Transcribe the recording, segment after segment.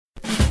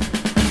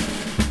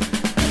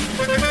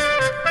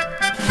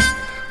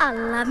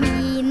Alla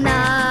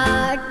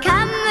mina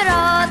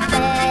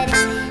kamrater,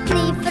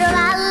 ni från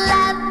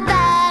alla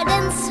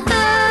världens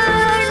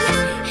hörn.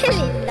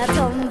 Lilla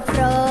Tom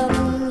från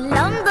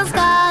Londons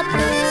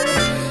gator,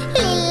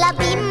 lilla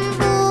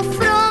Bimbo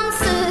från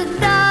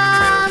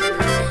Sudan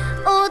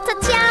och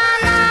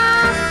Tatjana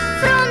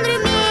från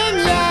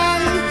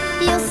Rumänien,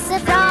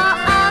 Josef från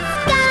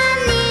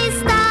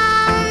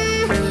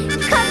Afghanistan.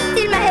 Kom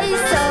till mig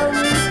som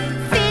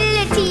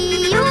fyller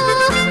 10,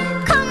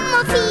 kom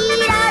och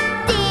fira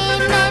det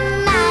med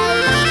mig.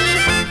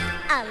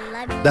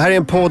 Det här är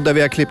en podd där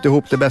vi har klippt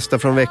ihop det bästa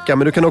från veckan.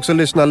 Men du kan också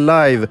lyssna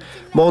live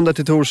måndag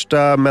till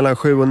torsdag mellan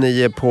 7 och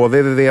 9 på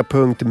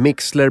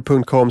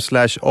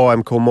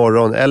www.mixler.com/AMK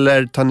Morgon.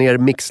 Eller ta ner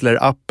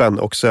Mixler-appen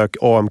och sök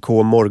AMK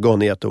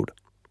Morgon i ett ord.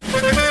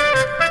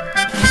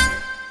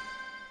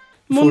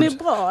 Mår ni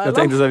bra, eller? Jag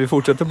tänkte så här, vi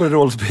fortsätter på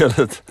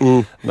rollspelet.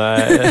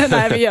 Nej.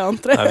 Nej, vi gör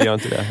inte det. Nej, vi gör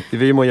inte det.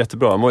 Vi mår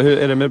jättebra.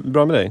 Är det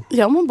bra med dig?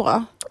 Jag mår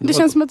bra. Det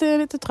känns som att det är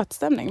lite trött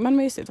stämning, men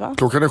mysigt, va?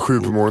 Klockan är 7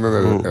 på morgonen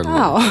eller?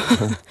 Ja.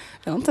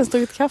 Jag har inte ens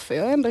druckit kaffe.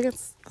 Jag är ändå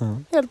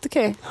helt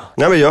okej.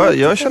 Nej, men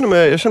jag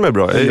känner mig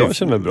bra. Jag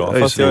känner mig bra,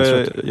 fast jag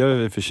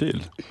är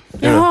förkyld.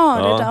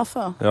 Jaha, det är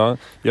därför. Ja,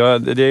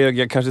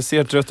 jag kanske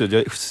ser trött ut.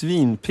 Jag är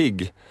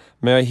svinpigg.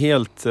 Men jag är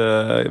helt, så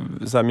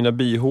här, mina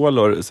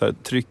bihålor så här,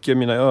 trycker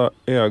mina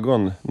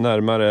ögon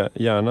närmare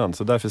hjärnan.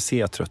 Så därför ser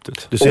jag trött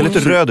ut. Du ser lite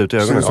röd ut i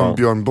ögonen. Du ser som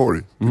Björn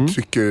Borg. Du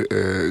trycker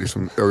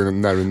liksom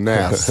ögonen närmare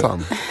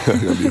näsan.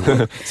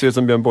 Ser ut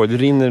som Björn Borg. Det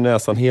rinner i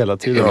näsan hela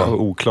tiden av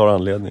oklar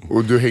anledning.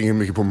 Och du hänger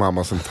mycket på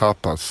mamma som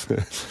tapas.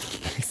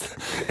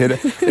 Är det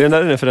den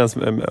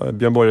där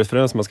Björn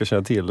Borg-referens man ska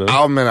känna till? Eller?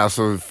 Ja, men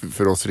alltså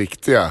för oss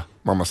riktiga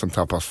Mamma som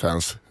tapas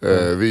fans.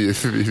 Vi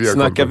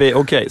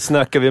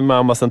snackar vi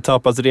Mamma som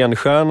tapas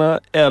renstjärna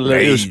eller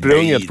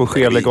ursprunget på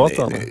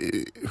Skelegatan?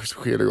 Nej.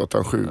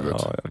 Skelegatan 7.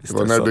 Ja, det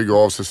var när det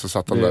begav sig så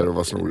satt han där och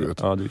var snorig.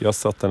 Ja, jag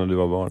satt där när du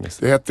var barn.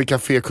 Det hette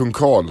Café Kung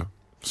Karl.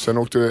 Sen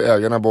åkte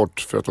ägarna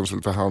bort för att de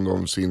skulle ta hand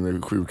om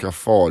sin sjuka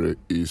far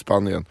i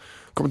Spanien.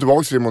 Kom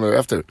tillbaka 3 månader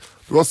efter.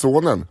 Då var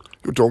sonen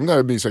gjort om det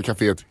här mysiga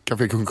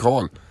Café Kung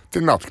Karl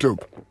till en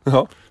nattklubb.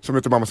 Ja. Som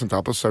heter Mamma som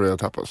tapas och serverar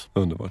tapas.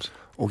 Underbart.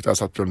 Och där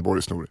satt Björn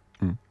Borg snorig.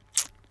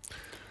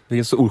 Det är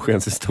en så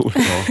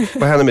oskenshistoria.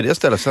 Vad hände med det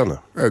stället sen då?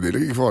 Nej, det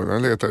ligger kvar.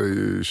 Den letar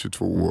i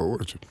 22 år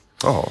typ.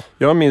 Jaha.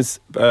 Jag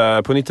minns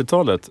på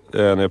 90-talet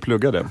när jag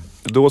pluggade.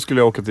 Då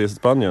skulle jag åka till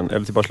Spanien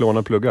eller till Barcelona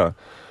och plugga.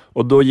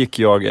 Och då gick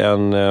jag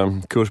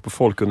en kurs på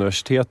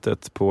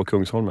Folkuniversitetet på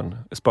Kungsholmen.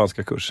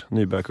 Spanska kurs,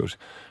 nybörjarkurs.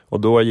 Och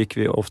då gick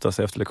vi oftast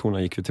efter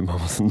lektionerna gick vi till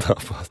Mamma som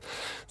tapas.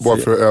 Bara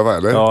för att öva,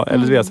 eller? Ja,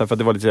 eller du vet så här, för att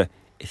det var lite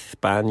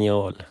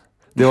spanjol.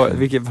 Det var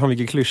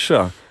vilken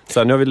klyscha. Så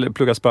här, nu har vi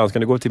pluggat spanska,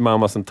 nu går vi till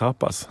Mamma som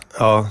tapas.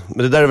 Ja, men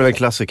det där är väl en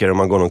klassiker om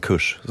man går någon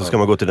kurs. Så ska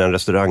man gå till den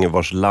restaurangen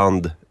vars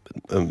land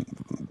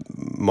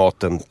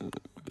maten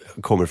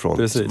kommer ifrån.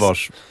 Precis.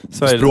 Vars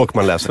språk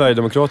man läser.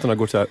 Sverigedemokraterna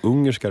går till här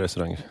ungerska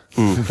restauranger.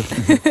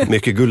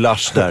 Mycket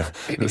gulasch där.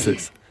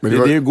 Precis. Men det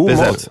är ju god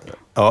mat.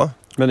 Ja.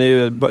 Men det är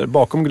ju,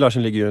 bakom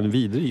gulaschen ligger ju en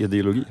vidrig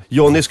ideologi.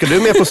 Jonny, ska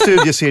du med på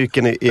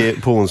studiecirkeln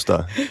på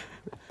onsdag?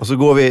 Och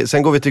så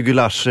sen går vi till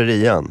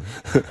gulascherian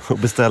och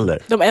beställer.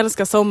 De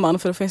älskar sommaren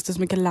för då finns det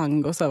så mycket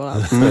langos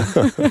överallt.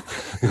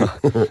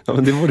 Ja,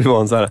 men det borde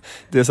vara en så här,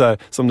 det är så här,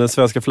 som den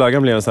svenska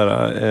flaggan blev en så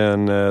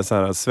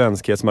här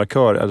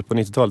svenskhetsmarkör, eller på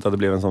 90-talet att det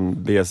blev en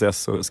sån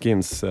BSS och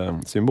skins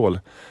symbol.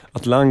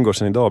 Att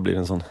langorsen idag blir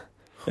en sån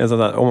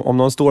där, om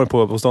någon står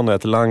på stånd och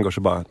äter langors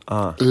så bara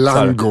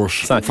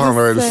langors, fan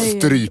vad jag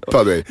vill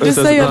strypa dig. Du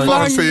säger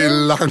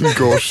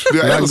langors.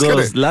 Jag älskar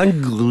det.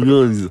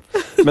 Langors.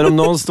 Men om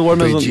någon står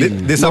med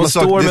det är samma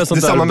sak, det är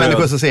samma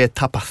människor som säger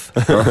tapas.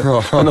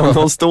 Men om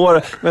någon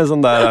står med en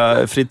sån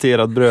där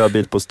friterad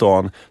brödbit på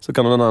stan så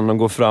kan någon annan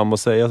gå fram och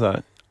säga så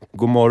här: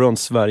 God morgon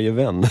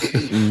Sverigevän.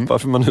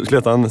 Varför man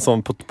utletar en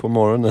sån på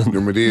morgonen?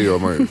 Jo, men det gör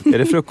man ju. Är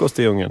det frukost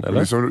i Ungern eller?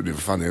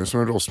 Det är som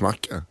en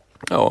rostmacka.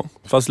 Ja,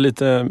 fast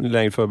lite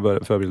längre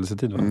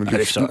förberedelsetid, va?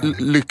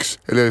 Lyx,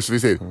 eller så vi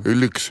säger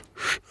lyx.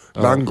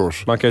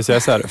 Langors. Man kan ju säga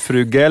så här,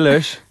 fru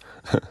Gellers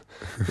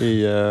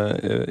i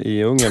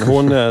Ungern,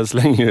 hon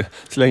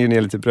slänger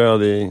ner lite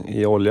bröd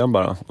i oljan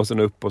bara. Och sen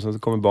upp, och sen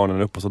kommer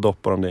barnen upp och så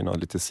doppar de det i något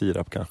lite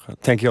sirap kanske.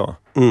 Tänker jag.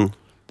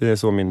 Det är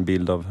så min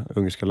bild av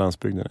ungerska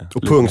landsbygden är.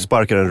 Och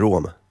pungsparkar en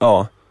rom.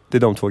 Ja, det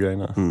är de 2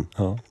 grejerna.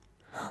 Ja.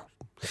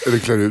 Eller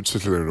klär ut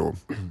sig till en rom.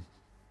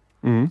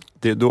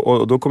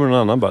 Då kommer någon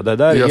annan bara. Det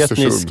där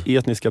är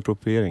etnisk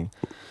appropriering.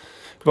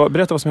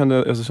 Berätta vad som hände i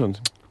Östersund.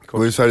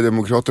 Och i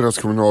Sverigedemokraternas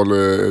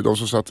de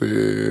som satt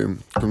i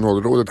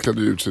kommunalrådet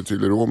klädde ut sig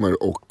till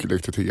romer och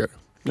lekte tiggare.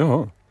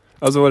 Jaha.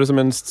 Alltså var det som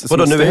en...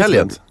 Vadå, nu i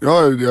helgen?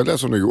 Ja, jag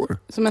läste om det igår.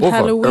 Som en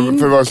Halloween?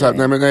 För det var så här,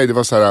 det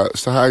var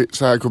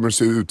så här kommer det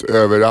se ut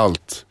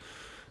överallt.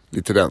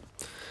 Lite den.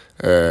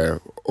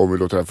 Om vi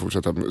låter det här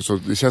fortsätta. Så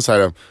det känns så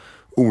här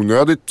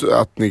onödigt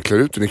att ni klär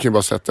ut det. Ni kan ju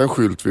bara sätta en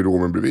skylt vid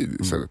romen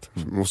bredvid istället.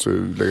 Måste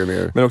lägga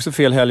ner. Men också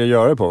fel helg att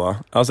göra det på, va?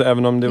 Alltså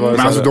även om det var... Men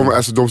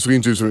de såg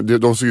inte ut som...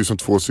 De såg ut som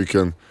 2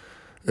 stycken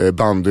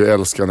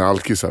bandyälskande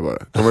alkisar bara.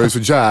 De var ju så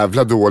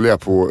jävla dåliga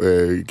på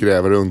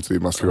gräva runt i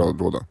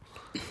maskeradlådan.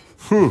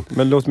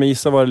 Men låt mig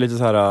gissa, var det lite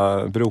så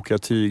här brokiga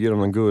tyger och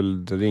någon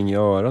guldring i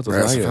örat och så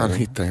Jag här. ska fan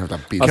hitta en jävla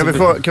bild.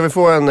 Kan vi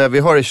få en, vi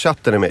har i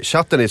chatten med.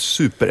 Chatten är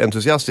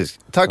superentusiastisk.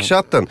 Tack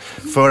chatten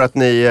för att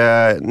ni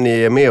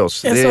är med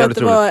oss. Jag det är såg att jävligt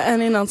det roligt. var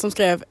en innan som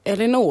skrev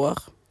Elinor,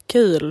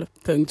 kul, ...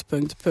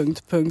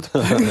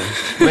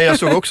 Men jag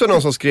såg också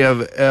någon som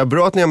skrev,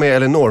 bra att ni har med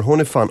Elinor, hon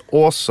är fan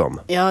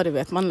awesome. Ja, du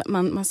vet,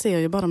 man ser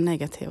ju bara de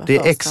negativa. Det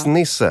är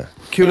ex-Nisse.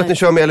 Kul att ni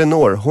kör med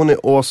Elinor, hon är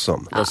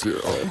awesome.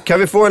 Kan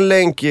vi få en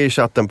länk i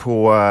chatten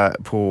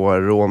på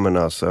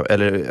romernas,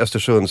 eller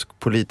Östersunds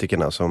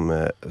politikerna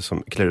som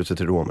klär ut sig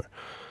till romer?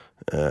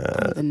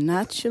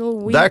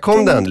 Där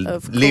kom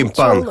den,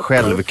 limpan,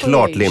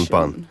 självklart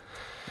limpan.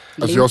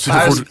 Alltså jag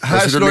sitter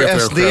Här slår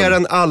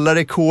SD-aren alla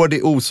rekord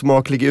i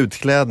osmaklig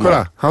utklädnad.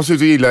 Kolla, han ser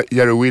ut att gilla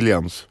Jerry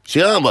Williams.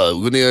 Tjena,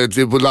 gå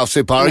ner på Lasse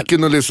i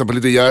parken och lyssna på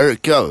lite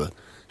Jerka.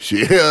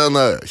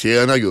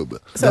 Tjena gubbe.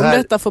 Så om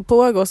detta får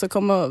pågå så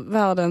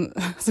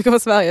kommer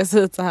Sverige se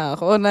ut så här.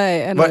 Åh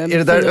nej, är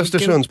det där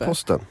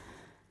Östersundsposten?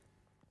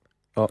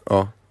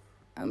 Ja.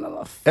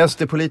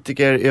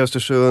 SD-politiker i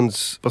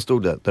Östersunds, vad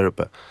stod det där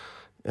uppe?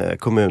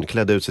 Kommun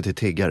klädde ut sig till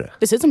tiggare.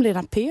 Det ser ut som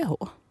Lena PH.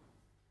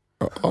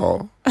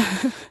 Ja.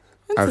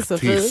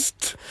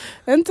 Artist.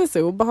 Inte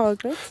så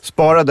obehagligt.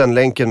 Spara den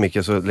länken,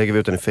 Micke, så lägger vi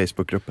ut den i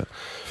Facebookgruppen.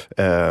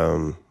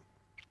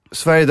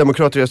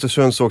 Sverigedemokrater i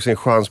Östersund såg sin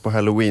chans på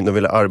Halloween och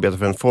ville arbeta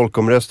för en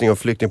folkomröstning om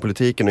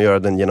flyktingpolitiken och göra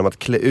den genom att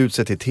klä ut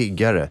sig till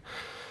tiggare.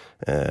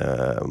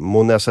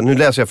 Monessa, nu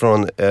läser jag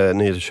från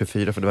Nyheter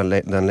 24 för det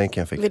var den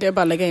länken jag fick. Vill jag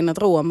bara lägga in att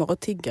romer och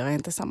tiggare är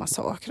inte samma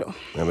sak då?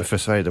 Ja, men för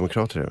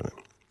Sverigedemokrater är det.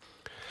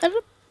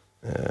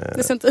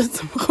 Det ser inte ut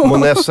som romer.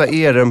 Monessa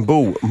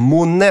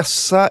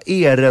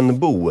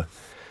Ehrenbo.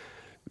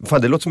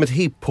 Fan, det låter som ett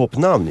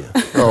hiphop-namn ju.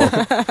 Ja.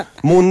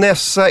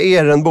 Monessa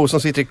Ehrenbo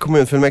som sitter i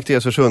kommunfullmäktige i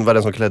Östersund var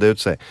den som klädde ut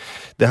sig.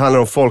 Det handlar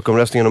om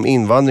folkomröstningen om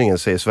invandringen,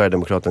 säger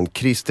Sverigedemokraten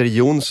Christer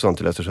Jonsson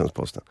till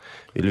Östersundsposten.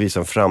 Vill visa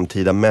en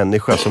framtida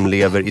människa som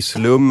lever i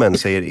slummen,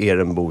 säger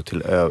Ehrenbo till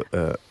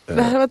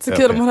Det hade varit så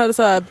kul om han hade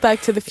så här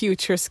Back to the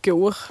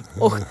Future-skor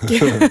och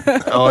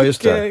ja,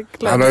 just det.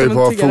 Han har ju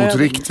bara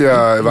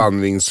fotriktiga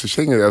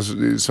vandringskängor, alltså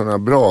det är sådana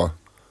bra.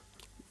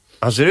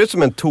 Han ser ut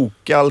som en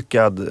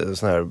tokalkad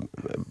sån här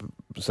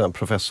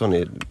professorn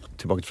i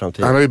Tillbaka till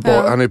framtiden. Han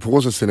har ju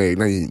på sig sina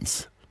egna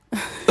jeans.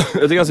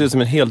 Jag tycker han ser ut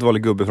som en helt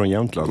vanlig gubbe från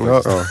Jämtland.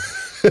 Ja.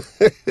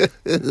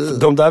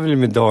 De där vill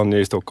vi inte ha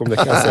nere i Stockholm, det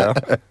kan jag säga.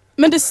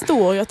 Men det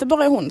står ju att det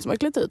bara är hon som har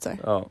klätt ut sig.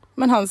 Ja.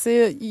 Men han ser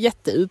ju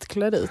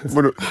jätteutklädd ut.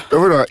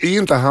 Är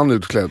inte han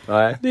utklädd?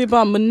 Nej. Det är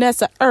bara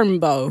Monessa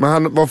Ehrenbo.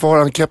 Men varför har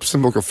han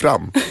kepsen bak och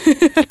fram?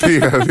 Det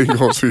är en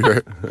konstig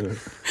grej.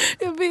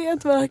 Jag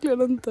vet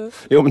verkligen inte.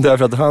 Jo, men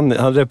därför att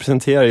han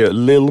representerar ju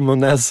Lil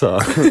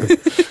Monessa.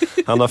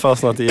 Han har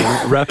fastnat i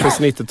rappers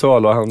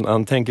 90-tal och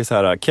han tänker så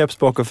här: keps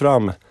bak och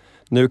fram.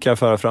 Nu kan jag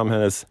föra fram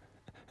hennes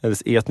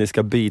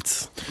etniska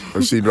beats.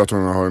 Jag ser bra att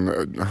hon har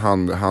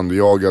en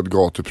handjagad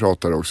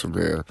gatupratare också.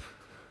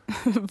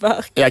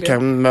 Verkligen. Jag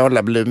kan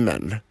måla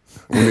blommen.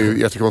 Hon är ju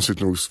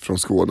jättekonstigt nog från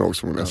Skåne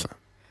också, Monessa.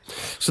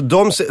 Så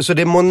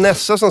det är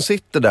Monessa som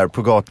sitter där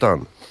på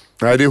gatan?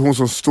 Nej, det är hon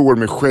som står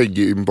med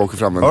skägg bak och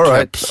fram en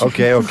keps.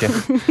 Okej.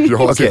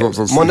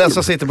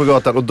 Monessa sitter på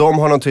gatan och de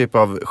har någon typ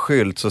av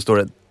skylt så står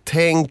det: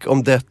 tänk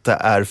om detta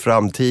är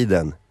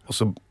framtiden. Och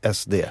så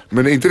SD.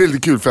 Men är inte det lite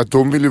kul för att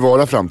de vill ju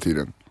vara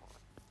framtiden?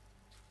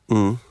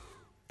 Mm.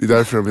 Det är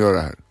därför de gör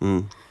det här.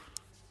 Mm.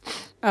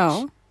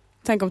 Ja.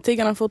 Tänk om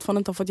tiggarna fortfarande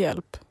inte har fått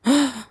hjälp.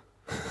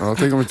 Ja,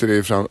 tänk om inte det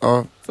är fram...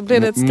 Ja. Så blir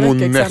det ett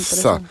skräckexempel.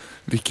 Monessa.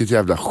 Vilket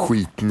jävla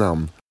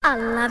skitnamn.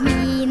 Alla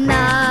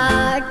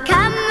mina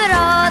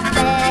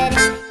kamrater.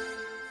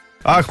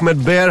 Ahmed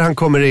Ber, han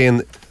kommer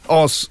in.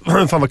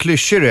 Fan vad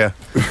klyschig det är.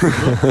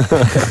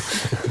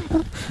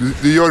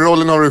 Du gör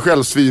rollen av dig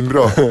själv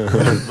svinbra.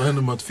 Vad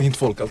händer med att fint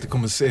folk alltid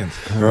kommer sent?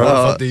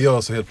 För att det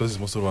gör så helt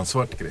plötsligt måste det vara en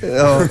svart grej.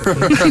 Ja.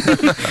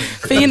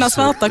 Fina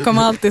svarta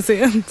kommer alltid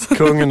sent.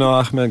 Kungen och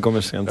Ahmed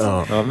kommer sent.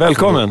 Ja,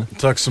 välkommen.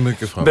 Tack så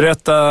mycket, Fram.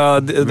 Berätta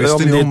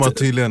Visste ni om att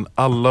tydligen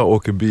alla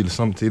åker bil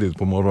samtidigt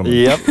på morgonen?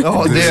 Yep.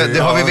 Ja, det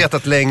har vi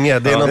vetat länge.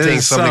 Det är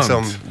någonting som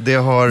liksom, det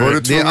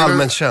är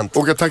allmänt känt.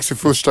 Åka taxi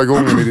första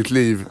gången i ditt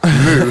liv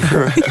nu.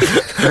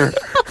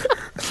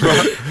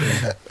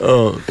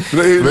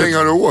 Hur länge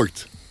har du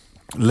åkt?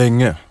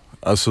 Länge.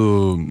 Alltså,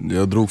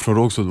 jag drog från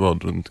Rågsved var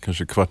runt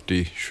kanske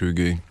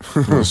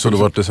 20:15. Så det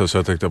var det så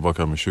jag tänkte jag bara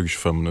kan med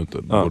 20-25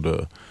 minuter.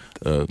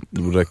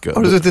 Det borde räcka.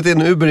 Har du suttit i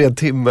en Uber i en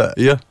timme?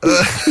 Ja.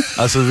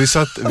 Alltså vi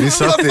satt Vad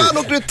fan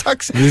åker du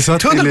taxi?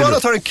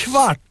 Tunnelbanan tar en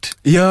kvart.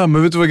 Ja,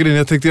 men vet du vad grejen?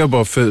 Jag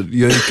tänkte för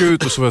jag gick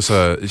ut och så var jag så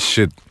här: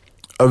 shit.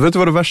 Vet du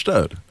vad det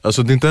värsta är?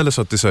 Alltså det är inte heller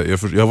så att det är så här,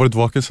 jag har varit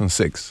vaken sedan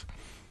 6.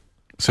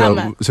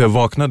 Så jag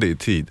vaknade i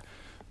tid.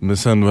 Men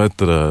sen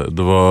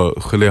det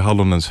var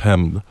geléhallonens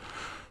hämnd.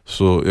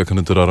 Så jag kunde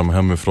inte röra mig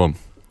hemifrån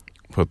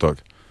på ett tag.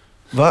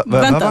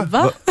 Vänta,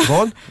 va?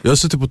 Vad? Jag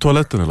sitter på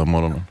toaletten hela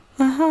morgonen.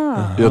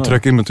 Aha. Jag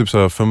träckte in med typ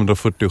så här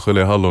 540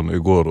 geléhallon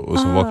igår. Och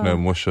så vaknade jag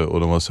i morse och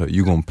de var så här: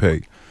 you gonna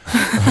pay.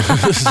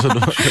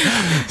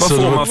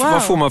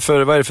 Vad får man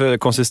för, vad är det för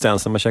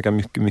konsistens när man käkar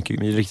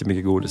riktigt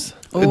mycket godis?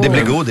 Det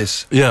blir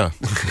godis. Ja,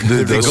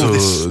 det är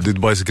så, ditt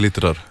bajs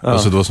glittrar.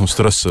 Alltså det var som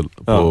strössel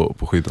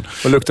på skiten.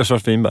 Och luktar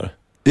svartvinbär.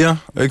 Ja,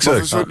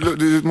 exakt.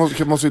 Du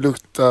måste ju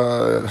lukta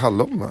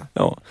hallon, va?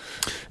 Ja.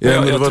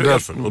 Men det var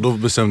därför. Och då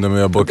bestämde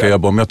jag mig,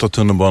 om jag tar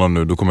tunnelbanan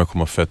nu, då kommer jag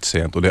komma fett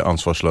sent. Och det är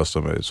ansvarslöst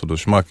av mig. Så då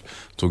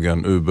tog jag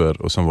en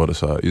Uber och sen var det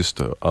så här, just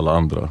det, alla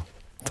andra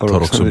tar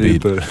också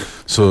bil.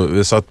 Så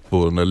vi satt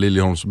på den där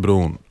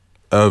Liljeholmsbron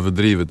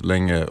överdrivet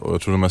länge, och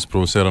jag tror det mest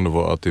provocerande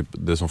var att typ,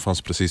 det som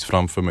fanns precis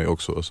framför mig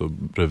också, alltså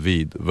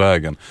bredvid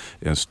vägen,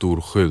 är en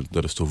stor skylt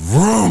där det står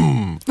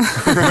VRUM!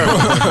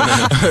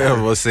 Jag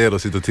bara ser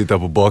och sitter och tittar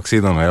på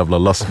baksidan av den här jävla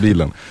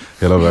lastbilen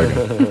hela vägen.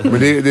 Men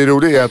det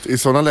roliga är att i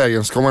sådana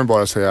lägen ska man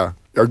bara säga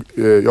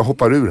jag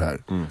hoppar ur här.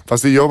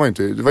 Fast det gör man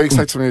inte. Det var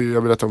exakt som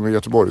jag berättade om i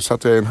Göteborg.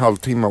 Satt jag en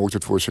halvtimme och åkte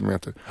 2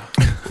 kilometer.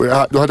 Och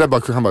då hade jag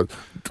bara kunnat, han bara,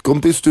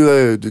 kompis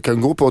du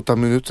kan gå på 8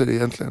 minuter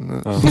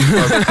egentligen.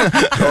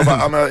 Jag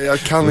bara, men jag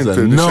kan inte.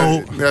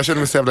 Jag känner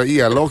mig så jävla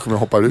elak om jag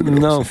hoppar ur.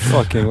 No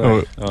fucking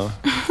way.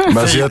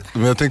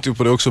 Men jag tänkte ju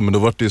på det också, men då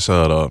var det ju så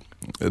här.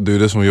 Det är ju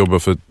det som jobbar,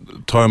 för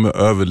tar jag mig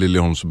över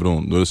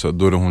Liljeholmsbron, då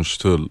är det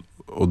Hornstull.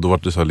 Och då var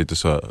det så här lite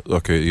så här,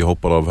 okej, jag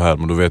hoppar av här,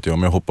 men då vet jag,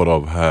 om jag hoppar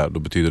av här, då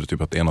betyder det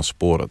typ att ena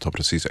spåret har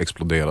precis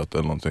exploderat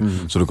eller någonting.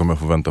 Så då kommer jag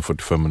få vänta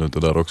 45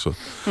 minuter där också.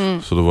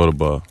 Så då var det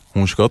bara,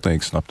 Hornsgatan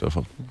gick snabbt i alla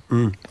fall.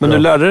 Men du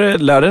lärde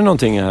dig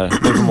någonting här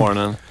på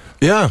morgonen?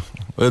 Ja,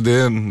 det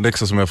är en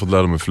läxa som jag har fått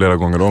lära mig flera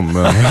gånger om.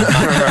 Men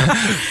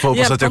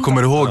hoppas att jag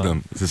kommer ihåg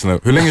den.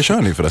 Hur länge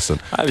kör ni förresten?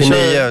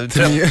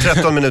 Till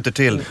 13 minuter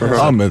till.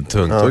 Ja, men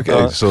tungt.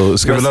 Okej. Så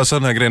ska vi lösa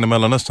den här grejen i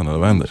Mellanöstern, eller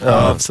vad händer?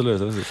 Ja,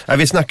 absolut.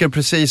 Vi snackar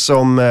precis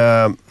om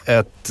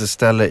ett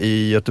ställe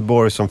i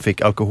Göteborg som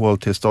fick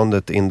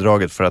alkoholtillståndet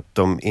indraget för att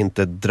de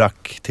inte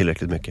drack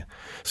tillräckligt mycket.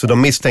 Så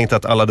de misstänkte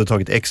att alla hade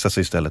tagit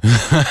ecstasy istället.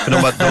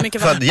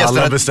 För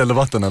alla beställde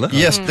vatten, eller?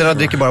 Gästerna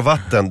dricker bara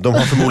vatten. De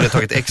har förmodligen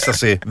tagit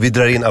ecstasy. Vi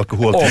drar in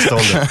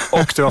alkoholtillståndet.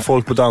 Och det var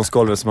folk på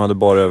dansgolvet som hade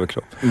bara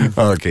överkropp.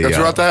 Jag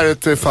tror att det här är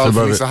ett fall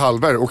för Lisa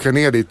Hallberg. Åka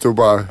ner dit och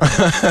bara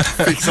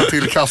fixa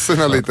till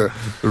kassorna lite.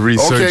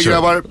 Okej,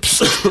 grabbar.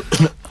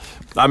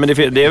 Nej, men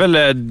det är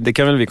väl, det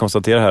kan väl vi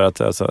konstatera här,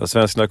 att alltså,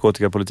 svensk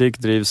narkotikapolitik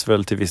drivs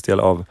väl till viss del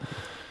av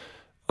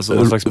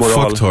någon slags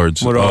moral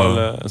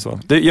så.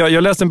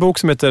 Jag läste en bok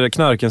som heter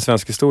Knark, en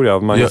svensk historia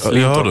av Magnus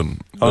Linton. Jag har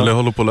den. Eller jag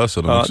håller på att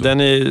läsa den också.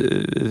 Den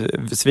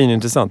är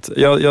svinintressant.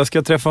 Jag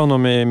ska träffa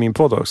honom i min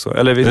podd också.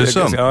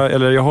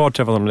 Eller jag har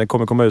träffat honom, den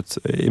kommer komma ut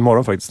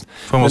imorgon faktiskt.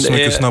 Fan vad så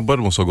mycket snabbare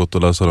måste ha gått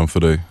att läsa den för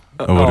dig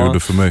än vad du gjorde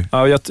för mig.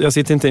 Ja, jag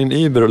sitter inte i en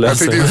Uber och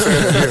läser.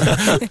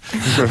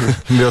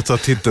 Men jag tar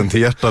titeln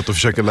till hjärtat och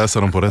försöker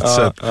läsa den på rätt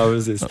sätt. Ja,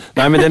 precis.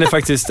 Nej, men den är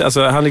faktiskt,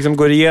 alltså, han liksom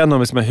går igenom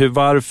liksom,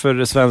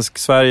 varför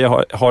Sverige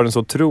har en så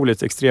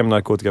otroligt extrem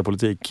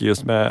narkotikapolitik,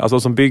 just med, alltså,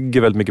 som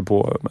bygger väldigt mycket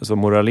på alltså,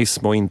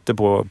 moralism och inte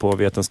på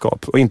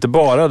vetenskap. Och inte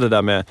bara det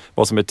där med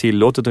vad som är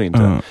tillåtet och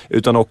inte,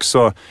 utan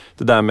också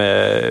det där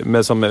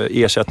med som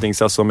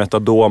ersättnings, alltså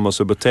metadom och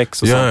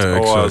Subutex och sånt,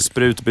 och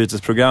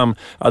sprutbytesprogram,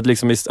 att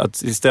liksom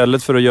att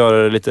istället för att göra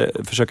det lite,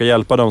 försöka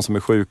hjälpa dem som är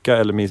sjuka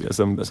eller men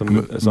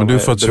det är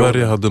för att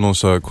Sverige hade någon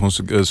så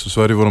här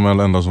Sverige var de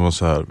enda som var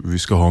så här, vi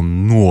ska ha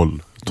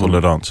noll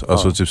tolerans.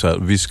 Alltså typ så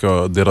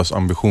här, deras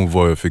ambition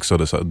var ju att fixa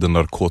det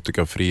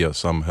narkotikafria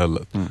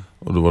samhället.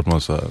 Och då var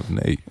man så här,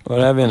 nej.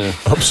 Vad är vi nu?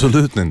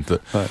 Absolut inte.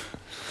 Nej.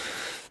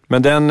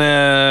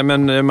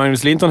 Men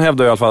Magnus Linton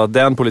hävdar i alla fall att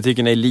den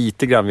politiken är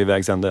lite grann vid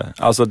vägs ände.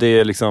 Alltså det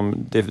är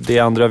liksom, det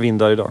är andra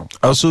vindar idag.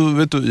 Alltså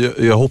vet du,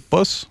 jag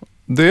hoppas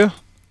det.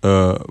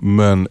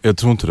 Men jag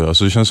tror inte det.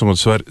 Alltså, det känns som att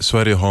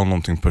Sverige har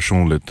någonting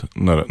personligt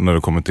när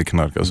det kommer till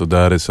knark. Alltså, det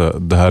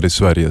här är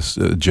Sveriges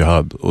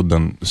jihad, och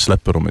den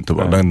släpper de inte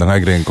bara. Den här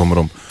grejen kommer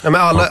de. Ja,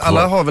 men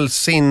alla har väl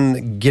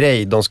sin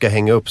grej de ska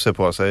hänga upp sig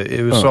på. Alltså,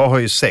 USA har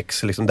ju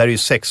sex, liksom, där är ju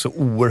sex så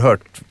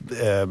oerhört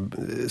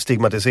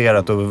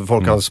stigmatiserat och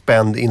folk har en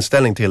spänd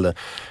inställning till det.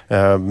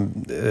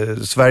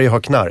 Sverige har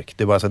knark.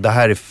 Det är bara så här, det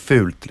här är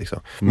fult liksom.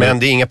 Men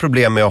det är inga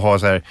problem med att ha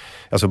så här,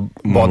 alltså,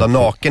 bada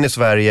naken i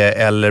Sverige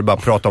eller bara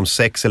prata om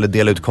sex eller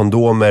dela ut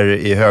kondomer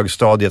i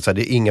högstadiet, så här,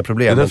 det är inga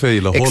problem. Det är därför jag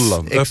gillar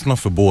Holland. Öppna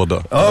för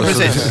båda. Ja,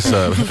 precis.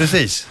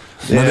 Precis.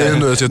 Men det är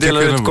ändå, jag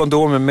delar ut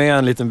kondomer med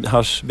en liten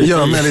haschbit.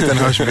 Ja, med en liten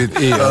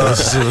haschbit i.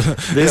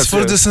 It's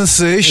for the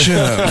sensation.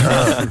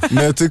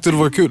 Men jag tyckte det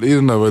var kul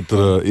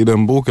i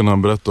den boken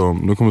han berättade om,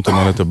 nu kommer jag till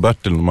han heter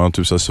Bertil, man har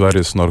typ så här,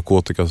 Sveriges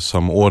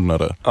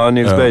narkotikasamordnare. Ja,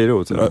 Nils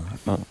Bejerot.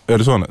 Är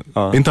det så?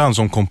 Inte han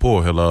som kom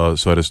på hela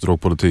Sveriges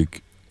drogpolitik.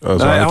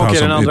 Alltså, nej,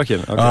 okej, den andra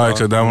killen. Ja,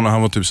 exakt.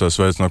 Han var typ såhär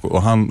Sveriges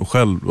och han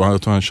själv,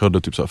 jag tror han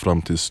körde typ såhär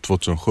fram till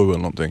 2007 eller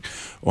någonting.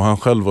 Och han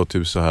själv var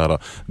typ så här,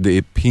 det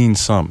är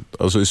pinsamt.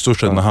 Alltså i stort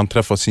sett när han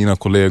träffar sina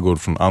kollegor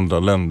från andra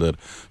länder,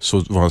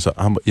 så var han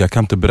såhär, jag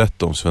kan inte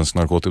berätta om svensk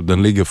narkotika,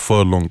 den ligger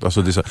för långt.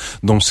 Alltså det är så här,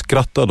 de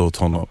skrattade åt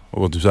honom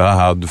och var typ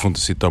såhär, du får inte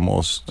sitta med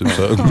oss. Typ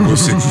såhär,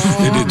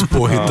 i ditt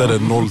påhittade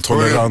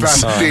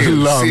nolltolerans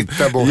land.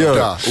 Sitta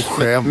borta och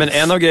skämt. Men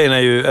en av grejerna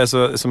är ju,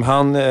 alltså, som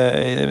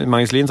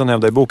Magnus Linton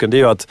hävdar i boken, det är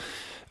ju att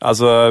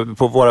Alltså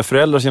på våra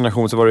föräldrars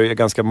generation så var det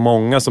ganska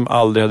många som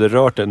aldrig hade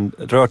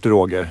rört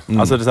droger.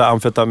 Alltså det så här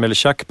amfetamin eller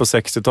tjack på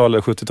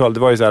 60-talet, 70-talet, det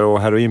var ju så här,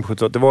 och heroin på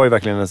 70-talet, det var ju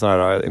verkligen en sån här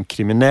en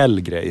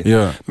kriminell grej.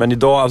 Yeah. Men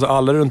idag, alltså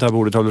alla runt det här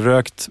bordet har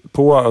rökt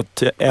på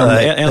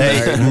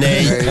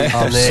Nej,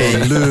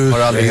 absolut. Har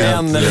aldrig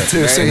en eller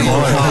 1000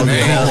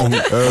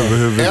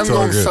 En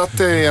gång satt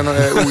det i en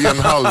ojämn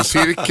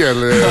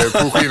halvcirkel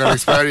på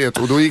Skinnarviksberget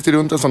och då gick det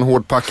runt en sån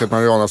hård packet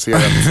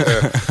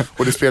marijuana-cigarett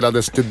och det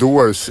spelades The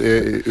Doors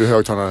i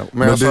högtalarna.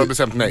 Men jag sa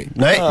bestämt nej.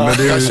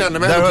 Men jag känner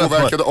mig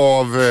påverkad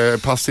av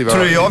passiva...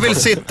 Tror du jag vill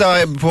sitta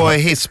på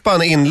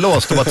hispan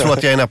inlåst och bara tro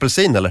att jag är en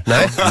apelsin eller?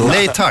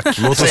 Nej tack.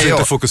 Låt oss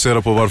inte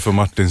fokusera på varför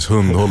Martins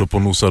hund håller på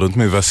att nosa runt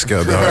min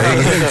väska. Det har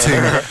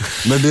ingenting.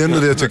 Men det är ändå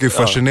det jag tycker är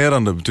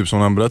fascinerande, typ som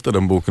han berättade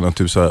den boken, att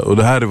typ så här, och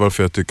det här är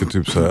varför jag tycker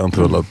typ så här,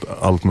 inte väl att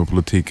allt med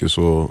politik är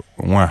så...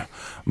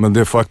 Men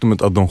det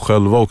faktumet att de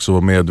själva också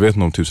var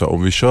medvetna om typ så här,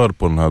 om vi kör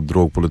på den här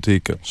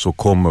drogpolitiken så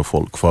kommer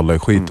folk falla i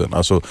skiten.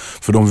 Alltså,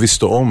 för de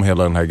visste om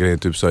hela den här grejen,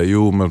 typ så här,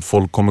 jo men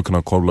folk kommer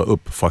kunna kolla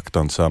upp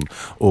faktan sen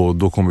och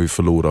då kommer vi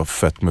förlora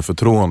fett med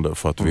förtroende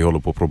för att vi håller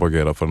på att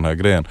propagera för den här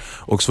grejen.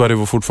 Och Sverige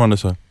var fortfarande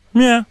så här,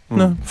 nej,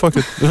 fuck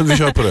it. Vi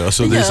kör på det.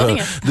 Alltså,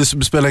 det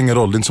spelar ingen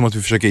roll. Det är inte som att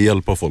vi försöker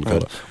hjälpa folk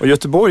här. Och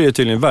Göteborg är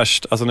tydligen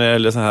värst. Alltså när det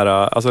gäller så här,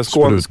 alltså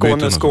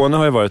Skåne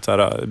har ju varit så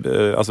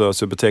här, alltså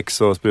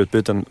Subutex och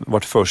sprutbyten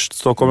varit först.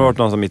 Stockholm har varit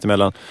någonstans mitt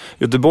emellan.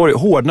 Göteborg,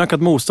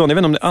 hårdnackat motstånd. Jag vet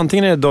inte om det,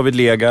 antingen är det David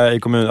Lega i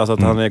kommun, alltså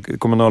att han är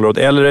kommunalråd,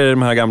 eller är det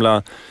de här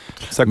gamla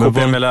så här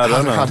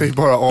KPM-lärarna. Han är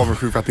bara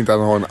avundsjuk för att inte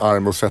han har en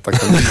arm och sätta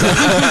kaniner.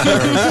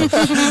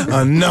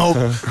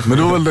 Men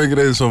det var väl den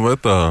grejen som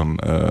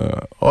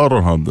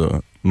Aron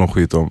hade någon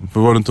skit om. För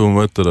var det inte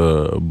hon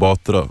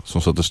Batra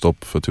som satte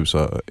stopp för typ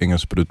såhär inga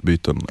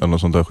sprutbyten eller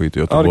något sånt där skit i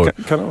Göteborg. Ja,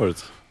 det kan ha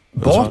varit.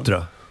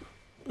 Batra?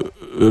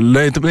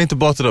 Nej, inte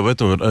Batra, vad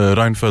heter hon?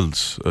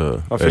 Reinfeldts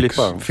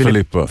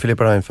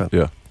Filippa Reinfeldt.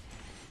 Ja.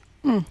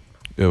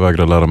 Jag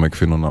vägrar lära mig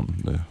kvinnonamn.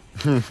 Det är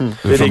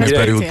från min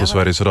period på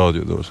Sveriges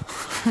Radio då.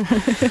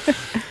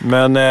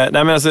 Men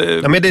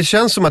men det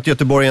känns som att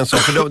Göteborg är en sån,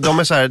 för de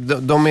är så här,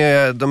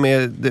 de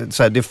är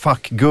så här, det är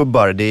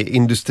fackgubbar, det är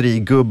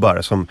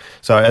industrigubbar som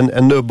så här,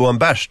 en nubb och en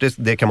bärs,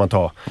 det kan man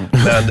ta.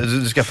 Men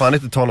du ska fan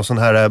inte ta någon sån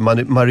här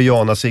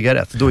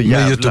marijuana-cigarett. Då jävlar.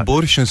 Men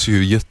Göteborg känns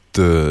ju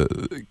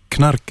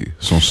jätteknarkig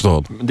som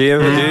stad. Det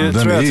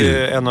tror jag att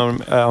det är en av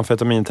de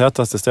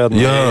amfetamintätaste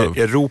städerna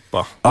i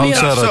Europa.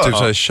 Alltså typ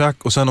såhär tjack,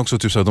 och sen också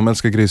typ såhär, de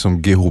älskar grejer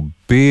som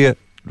GHB,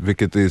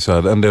 vilket är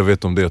såhär, det enda jag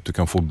vet om det är att du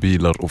kan få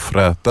bilar och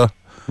fräta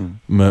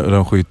med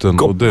den skiten.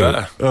 Gobbe. Och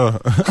det. Ja.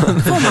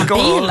 Får man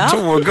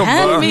bilar?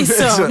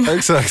 Hänvisar.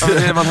 Exakt.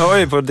 Ja, man hör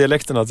ju på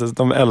dialekten att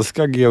de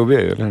älskar GHB.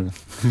 Eller?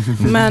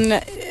 Men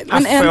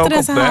är inte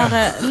det så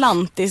här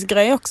lantis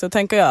grej också,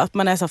 tänker jag, att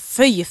man är så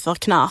fy för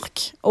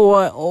knark.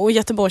 Och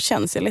Göteborg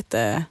känns ju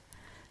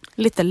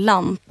lite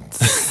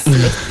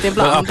lantsligt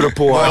ibland. Men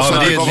apropå...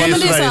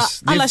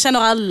 alla känner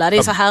alla, det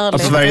är så härligt.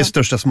 Alltså Sveriges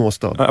största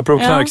småstad.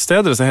 Apropå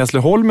knarkstäder, så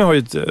Hässleholm har ju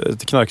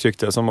ett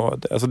knarkrykte som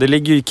alltså det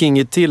ligger ju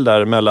kingigt till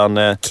där mellan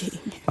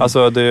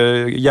alltså det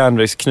är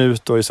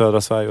järnvägsknut och i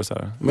södra Sverige och så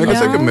här. Men jag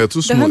kan tänka mig,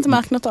 det har inte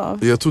märkt något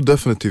av. Jag tror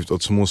definitivt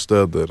att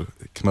småstäder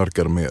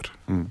knarkar mer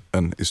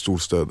än i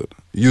storstäder.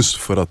 Just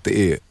för att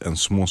det är en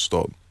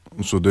småstad.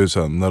 Så det är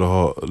så här, när du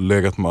har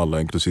legat med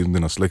alla, inklusive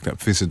dina släktingar,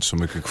 finns inte så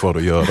mycket kvar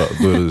att göra.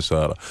 Då är det så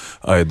här,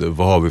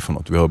 vad har vi för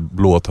något? Vi har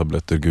blåa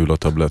tabletter, gula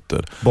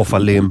tabletter. Boffa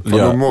lim.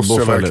 Ja, då måste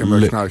jag verkligen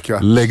börja knarka.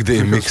 Lägg det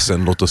i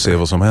mixen, låt oss se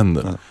vad som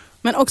händer.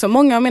 Men också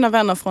många av mina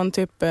vänner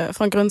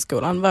från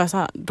grundskolan var så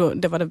här,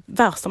 det var det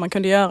värsta man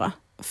kunde göra.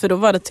 För då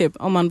var det typ,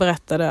 om man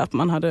berättade att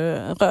man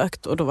hade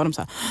rökt, och då var de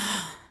så här,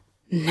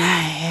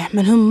 nej,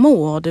 men hur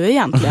mår du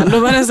egentligen? Då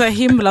var det en så här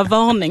himla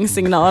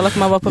varningssignal att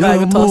man var på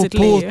väg att ta sitt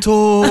liv.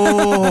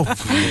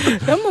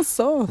 Jag mår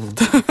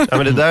soft. Ja,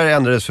 men det där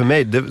ändrades för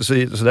mig.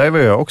 Så där var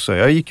jag också.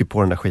 Jag gick ju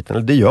på den där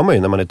skiten. Det gör man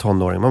ju när man är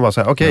tonåring. Man var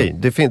så här, okej,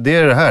 det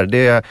är det här.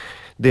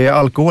 Det är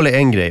alkohol är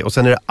en grej och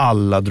sen är det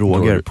alla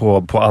droger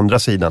på andra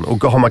sidan.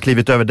 Och har man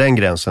klivit över den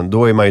gränsen,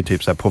 då är man ju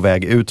typ så här på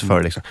väg ut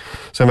för liksom.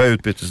 Sen var jag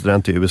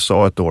utbytesstudent i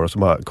USA ett år och så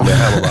bara kom jag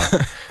hem och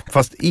bara...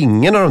 Fast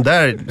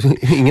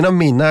ingen av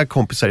mina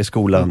kompisar i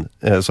skolan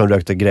som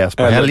rökte gräs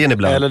på helgen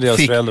ibland eller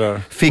deras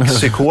föräldrar fick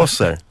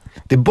psykoser.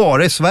 Det är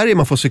bara i Sverige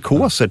man får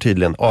psykoser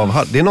tydligen.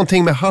 Det är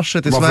någonting med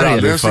haschet i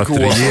Sverige. För att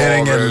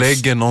regeringen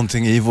lägger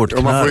någonting i vårt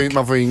knark.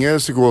 Man får inga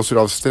psykoser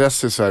av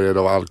stress i Sverige eller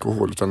av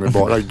alkohol, utan det är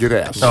bara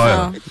gräs.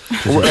 Ja.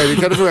 Och vi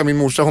kan fråga min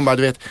morsa, hon bara,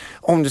 du vet,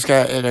 om du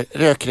ska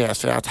röka gräs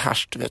för att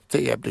hasch,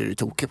 det blir du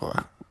tokig på,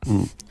 va?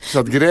 Så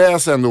att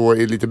gräs ändå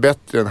är lite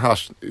bättre än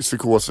hasch i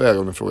psykosväg,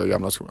 om du frågar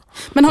gamla skolan.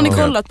 Men har ni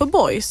kollat på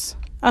Boys?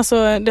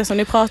 Alltså det som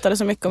ni pratade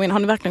så mycket om, har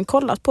ni verkligen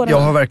kollat på det? Jag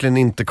har verkligen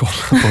inte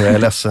kollat på det, jag är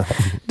ledsen.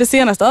 Det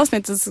senaste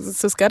avsnittet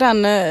så ska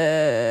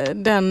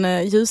den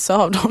ljusa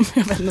av dem,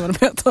 jag vet inte vad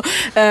de heter,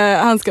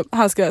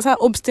 han ska så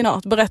här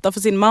obstinat berätta för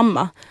sin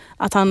mamma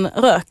att han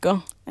röker.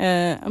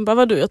 Han bara,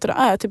 vad du gjort idag?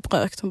 Jag typ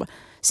rökt. Hon bara,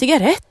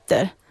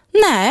 cigaretter?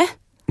 Nej.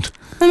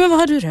 Nej, men vad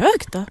har du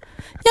rökt då?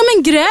 Ja,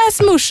 men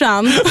gräs,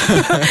 morsan.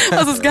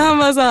 Och så ska han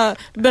bara så här,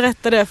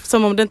 berätta det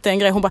som om det inte är en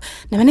grej. Hon bara,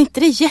 nej men inte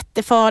det är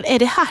jättefarligt. Är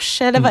det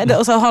hasch eller vad är det?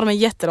 Och så har de en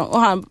jättelång.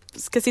 Och han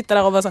ska sitta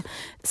där och vara så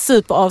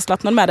super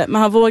avslappnad med det.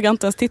 Men han vågar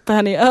inte ens titta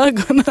henne i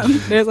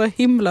ögonen. Det är så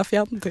himla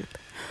fjantigt.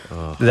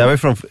 Det där var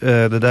från,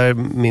 det där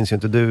minns ju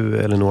inte du,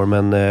 Elinor,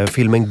 men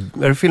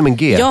filmen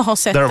G. Jag har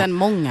sett den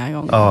många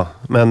gånger. Ja,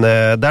 men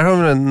där har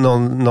vi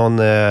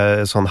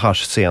någon sån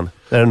hasch-scen.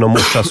 Där är det någon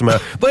morsa som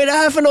är, vad är det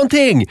här för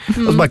någonting? Och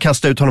så bara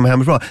kastar ut honom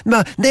hemifrån.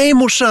 Men, nej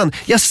morsan,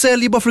 jag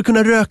säljer bara för att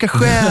kunna röka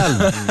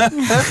själv.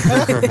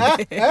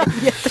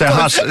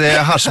 Det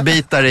är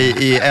haschbitar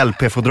i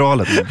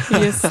LP-fodralet.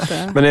 Just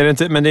det. Men är det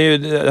inte, men det är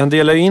ju, han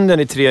delar in den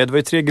i tre, det var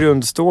ju 3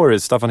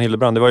 grundstories, Staffan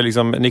Hildebrand. Det var ju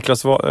liksom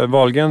Niklas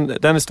Wahlgren,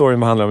 den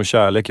storyn handlar om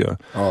kärlek ju.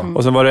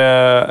 Och sen var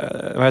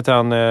det, vad heter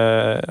han,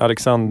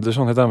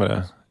 Alexandersson, heter han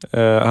med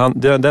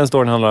det? Den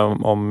storyn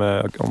handlar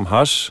om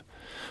hasch.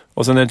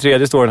 Och sen den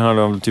tredje storyn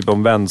handlar om typ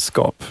om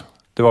vänskap.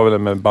 Det var väl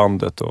med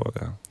bandet och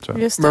tror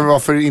jag. Men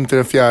varför inte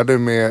den fjärde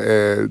med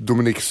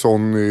Dominic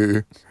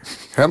Sonny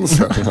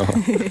Hensen?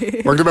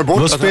 Man glömmer bort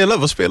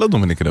vad spelar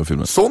Dominic i den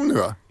filmen? Sonny,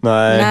 va?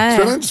 Nej.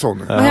 Spelar inte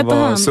Sonny? Vad heter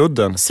han?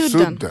 Sudden.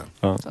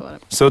 Ja.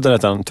 Sudden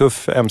heter han.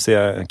 Tuff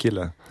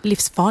MC-kille.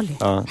 Livsfarlig.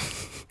 Ja.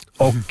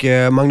 Och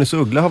Magnus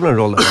Uggla har väl en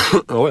roll där?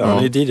 Ja,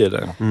 han är DJ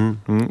där.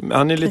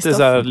 Han är lite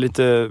så här,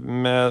 lite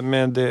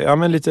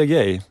med lite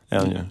gay är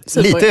han ju.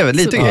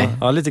 Lite gay.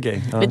 Ja, lite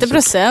gay. Ja, lite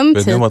procent.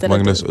 Vet ni om att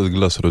Magnus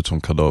Uggla ser ut som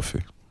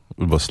Gaddafi?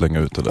 Jag vill bara slänga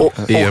ut det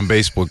där. I en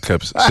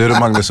baseballcaps. Ser du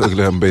Magnus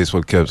Uggla i en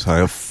baseballcaps? Han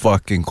är en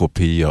fucking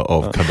kopia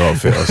av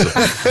Gaddafi. Alltså,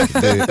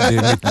 det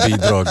är mitt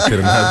bidrag till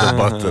den här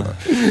debatten.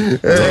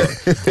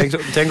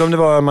 Tänk om det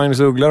var Magnus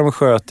Uggla de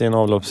sköt i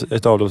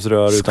ett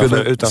avloppsrör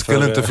utanför.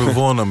 Skulle inte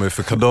förvåna mig,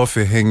 för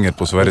Gaddafi hänger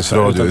på Sveriges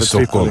Radio i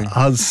Stockholm.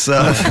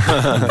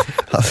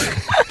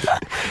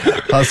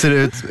 Han ser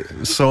ut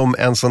som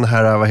en sån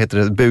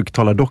här,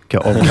 buktalardocka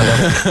av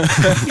Gaddafi.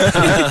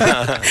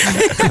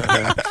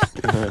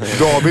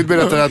 David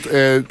berättade att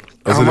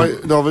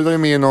David var ju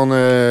med i någon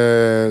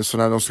sån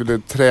här, de skulle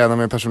träna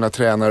med en personliga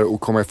tränare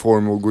och komma i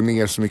form och gå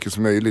ner så mycket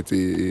som möjligt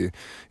i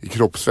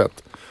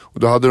kroppsfett. Och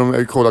då hade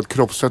de kollat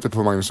kroppsfettet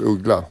på Magnus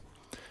Uggla.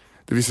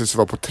 Det visade sig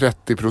vara på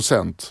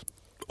 30%.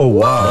 Oh,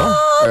 wow.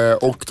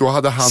 Och då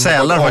hade han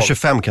sälar har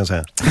 25 kan jag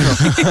säga.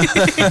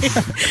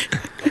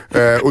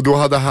 Och då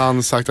hade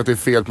han sagt att det är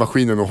fel på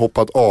maskinen och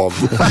hoppat av.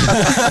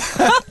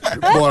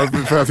 Bara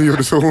för att det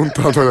gjorde så ont.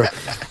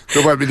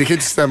 Då bara, det kan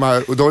inte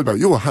stämma. Och då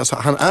bara,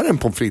 han är en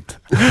pommes frites.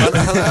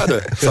 Han är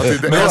det. Så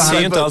att men han ser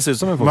ju inte alls ut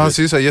som en pommes frites. Men han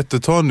ser ju så här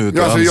jättetan ut.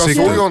 Ja, alltså, jag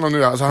såg honom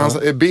nu. Alltså, hans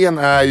ben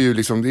är ju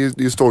liksom,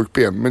 det är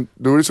storkben. Men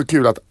då är det så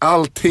kul att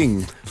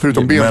allting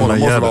förutom benhållen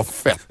måste vara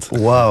fett.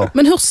 Wow.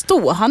 Men hur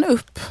står han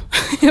upp?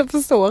 Jag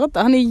förstår inte.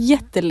 Han är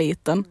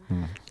jätteliten.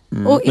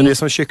 Men det är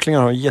som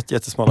kycklingar, har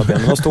jättesmala ben.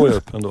 Men de står ju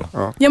upp ändå.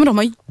 Ja, men de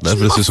har ju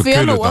därför det ser så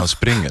kul ut när han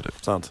springer.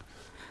 Sant.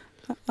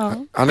 Ja.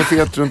 Han är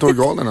fet runt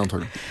organen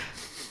antagligen.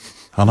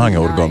 Han har inga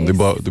organ, det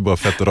är bara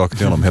fett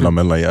rakt igenom hela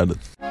mellangärdet.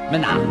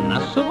 Men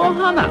annars så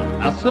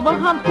var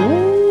han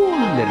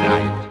all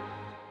right.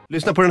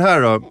 Lyssna på den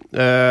här då.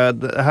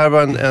 Det här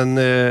var en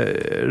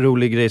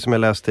rolig grej som jag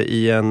läste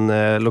i en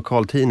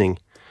lokaltidning.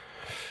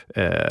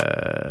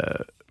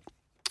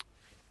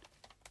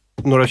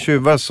 Några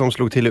tjuvar som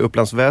slog till i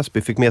Upplands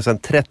Väsby fick med sig en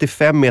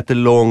 35 meter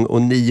lång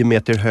och 9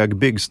 meter hög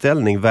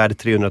byggställning värd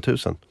 300 000.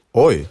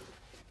 Oj.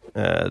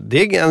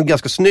 Det är en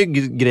ganska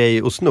snygg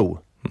grej att sno.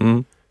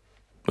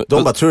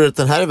 De bara, tror du att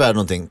den här är värd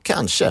någonting?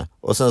 Kanske.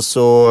 Och sen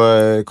så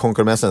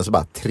konkurrerar med sen så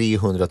bara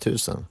 300 000.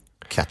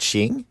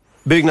 Catching.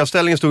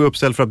 Byggnadsställningen stod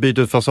uppställd för att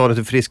byta ut fasaden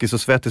till Friskis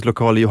och Svettis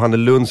lokal i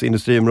Johannelunds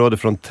industriområde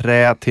från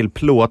trä till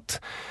plåt.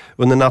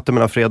 Under natten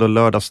mellan fredag och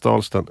lördag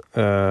stals den.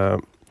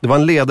 Det var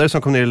en ledare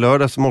som kom ner i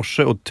lördags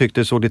morse och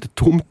tyckte det såg lite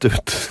tomt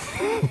ut.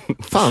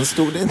 Fan,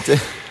 stod det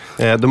inte?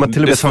 De har till och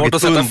med det är svårt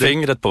att sätta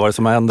fingret på vad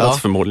som har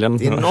ändrats förmodligen.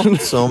 Det är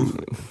något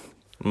som...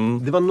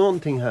 Det var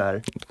någonting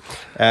här.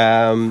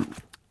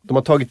 De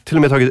har till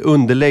och med tagit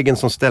underläggen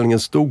som ställningen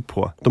stod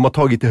på. De har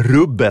tagit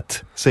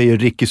rubbet, säger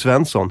Ricky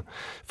Svensson,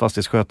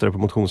 fastighetsskötare på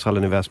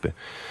Motionshallen i Väsby.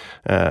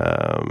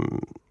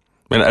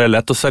 Men är det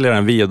lätt att sälja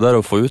den vidare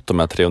och få ut de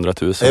här 300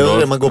 000?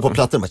 Ja, man går på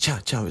plattan och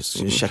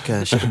bara checka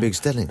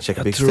byggställning.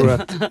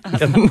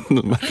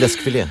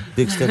 Fläskfilé,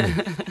 byggställning.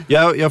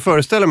 Jag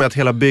föreställer mig att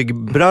hela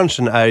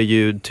byggbranschen är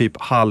ju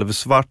typ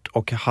halvsvart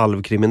och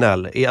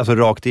halvkriminell. Alltså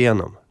rakt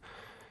igenom.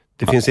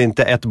 Det finns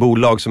inte ett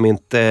bolag som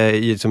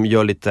inte som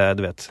gör lite,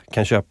 du vet,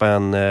 kan köpa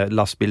en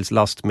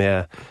lastbilslast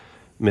med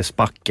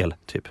spackel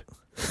typ.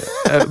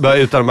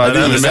 Utan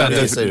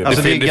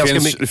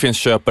det finns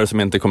köpare som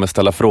inte kommer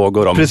ställa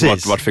frågor om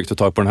vart fick du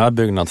tag på den här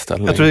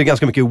byggnadsställningen. Jag tror det är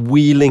ganska mycket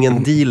wheeling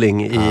and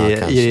dealing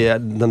i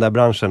den där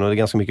branschen, och det är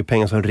ganska mycket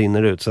pengar som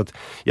rinner ut. Så att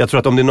jag tror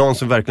att om det är någon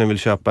som verkligen vill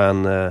köpa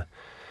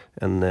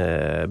en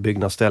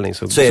byggnadsställning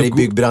så är det i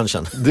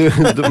byggbranschen.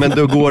 Men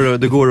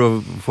det går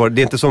att få.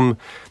 Det är inte som,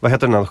 vad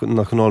heter den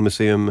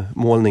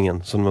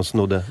Nationalmuseum-målningen som man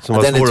snodde, som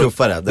var den är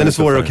tuffare. Den är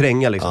svårare att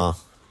kränga liksom.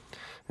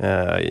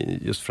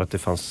 Just för att det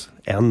fanns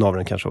en av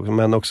den kanske också.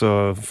 Men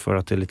också för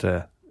att det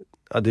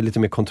är lite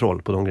mer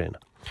kontroll på de grejerna.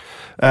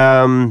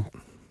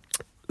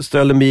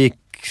 Stölden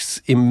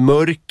begicks i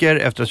mörker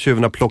efter att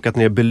tjuvarna plockat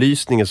ner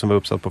belysningen som var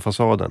uppsatt på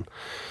fasaden.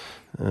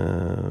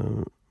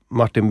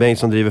 Martin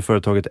Bengtsson driver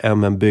företaget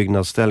MM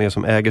Byggnadsställningar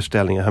som äger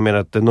ställningen. Han menar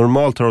att det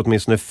normalt tar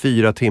åtminstone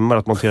 4 timmar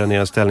att montera ner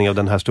en ställning av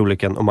den här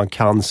storleken om man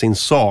kan sin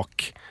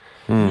sak.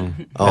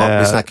 Ja,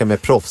 vi snackar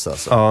med proffs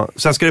alltså. Ja,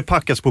 sen ska det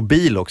packas på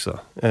bil också.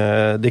 Det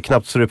är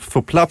knappt så det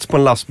får plats på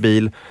en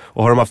lastbil.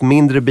 Och har de haft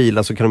mindre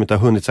bilar så kan de inte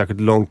ha hunnit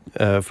särskilt långt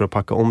för att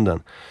packa om den.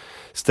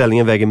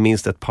 Ställningen väger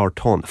minst ett par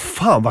ton.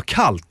 Fan vad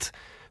kallt!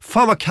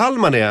 Fan vad kall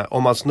man är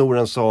om man snor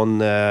en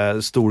sån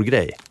stor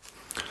grej.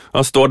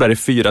 Jag står där i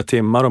 4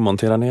 timmar och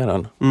monterar ner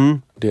den.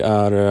 Det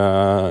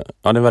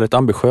är väldigt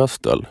ambitiöst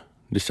stöld.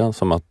 Det känns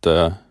som att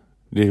det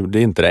är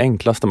inte det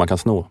enklaste man kan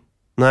sno.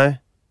 Nej.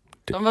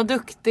 De var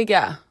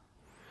duktiga,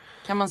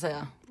 kan man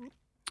säga.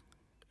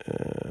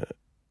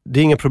 Det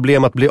är inget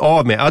problem att bli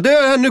av med.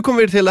 Nu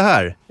kommer vi till det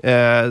här.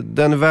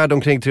 Den är värd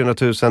omkring 300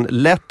 000.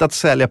 Lätt att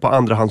sälja på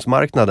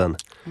andrahandsmarknaden.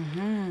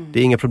 Det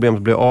är inget problem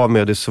att bli av med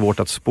och det är svårt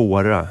att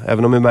spåra.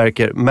 Även om vi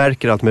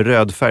märker allt med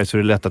röd färg så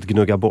är det lätt att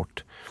gnugga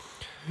bort.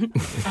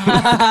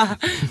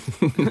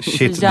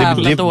 Shit,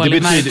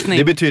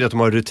 det betyder att de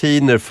har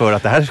rutiner för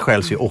att det här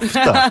skäls ju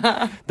ofta.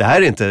 Det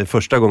här är inte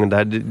första gången,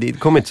 det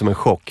kommer inte som en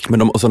chock.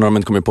 Men och så har de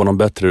inte kommit på någon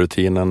bättre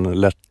rutin än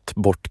lätt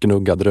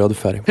bortgnuggad röd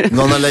färg.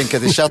 Någon har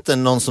länkat i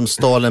chatten någon som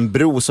stal en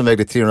bro som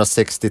vägde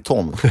 360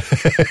 ton.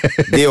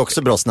 Det är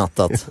också bra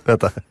snattat.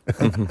 Vänta.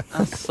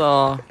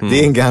 Alltså,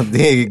 det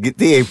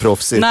är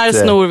proffsigt. när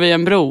snor vi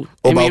en bro?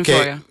 Är min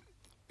fråga.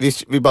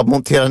 Vi bara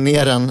monterar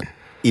ner den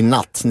i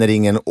natt när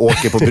ingen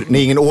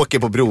åker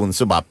på bron,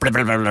 så bara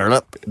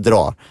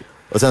dra.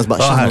 Och sen så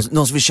bara,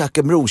 någon som vill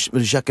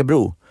tjacka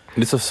bro.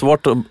 Det är så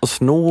svårt att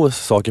sno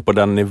saker på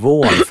den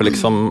nivån, för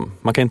liksom,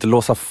 man kan inte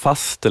låsa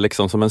fast det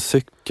liksom som en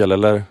cykel,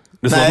 eller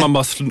det är som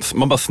att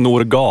man bara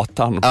snor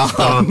gatan.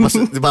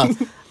 Det bara,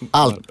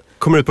 allt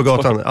kommer ut på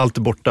gatan, allt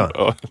är borta.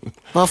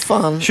 Vad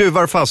fan?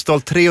 Tjuvar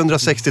fasthåll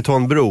 360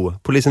 ton bro.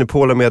 Polisen i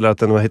Polen meddelar att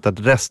den har hittat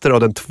rester av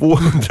den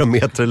 200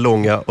 meter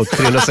långa och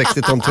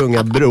 360 ton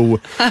tunga bro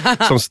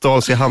som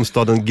stals i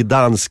hamnstaden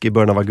Gdansk i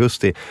början av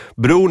augusti.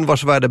 Bron,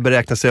 vars värde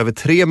beräknas till över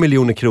 3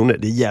 miljoner kronor.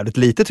 Det är jävligt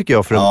lite tycker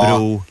jag för en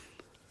bro.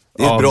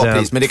 Det är ett bra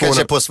pris, men det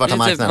kanske är på svarta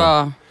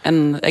marknaden.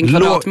 En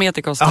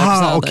kvadratmeter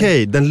kostar.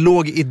 Okej. Den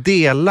låg i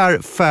delar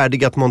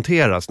färdig att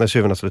monteras när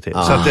tjuvarna slog till. Så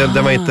att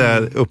den var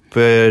inte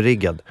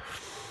uppriggad.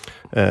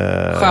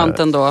 Skönt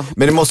ändå.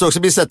 Men det måste också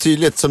bli så här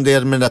tydligt som det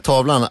är med den där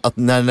tavlan, att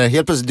när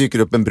helt plötsligt dyker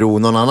upp en bro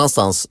någon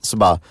annanstans, så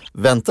bara,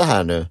 vänta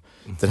här nu.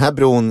 Den här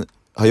bron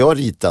har jag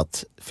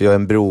ritat, för jag är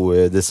en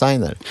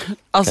brodesigner.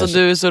 Alltså kanske.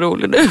 Du är så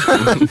rolig du.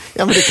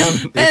 Ja, men det kan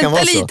vara så.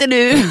 Vänta lite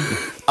nu.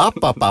 App.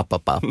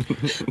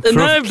 Den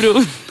här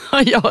bron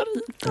har jag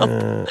ritat.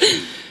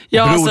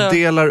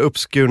 Brodelar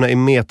uppskurna i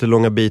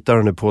meterlånga bitar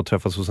har nu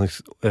påträffats hos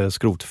en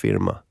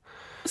skrotfirma.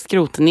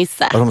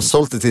 Skrotnisse. Har de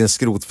sålt det till en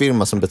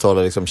skrotfirma som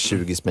betalar liksom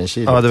 20 spänn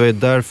kilo? Ja, det var ju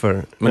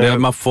därför.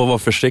 Men man får vara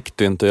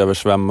försiktig, inte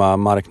översvämma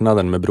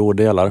marknaden med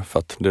brodelar, för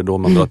att det är då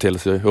man drar till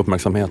sig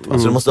uppmärksamhet.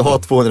 Alltså du måste ha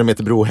 200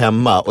 meter bro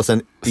hemma och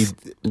sen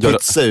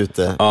pytsa ut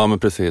det. Ja, men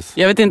precis.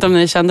 Jag vet inte om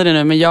ni kände det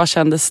nu, men jag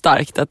kände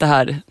starkt att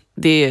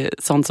det är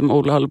sånt som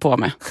Ola håller på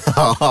med.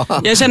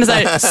 Jag känner så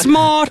här,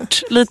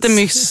 smart, lite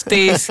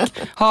mystisk,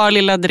 har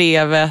lilla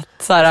drevet,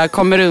 så här,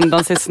 kommer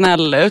undan, ser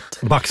snäll ut.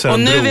 Och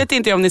nu vet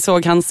inte jag om ni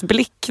såg hans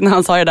blick när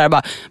han sa det där,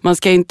 bara, man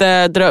ska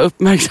inte dra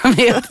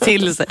uppmärksamhet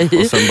till sig.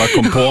 Och sen bara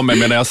kom på mig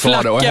när jag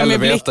sa det, och med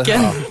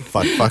blicken.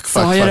 Fuck.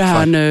 Sa jag det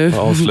här nu?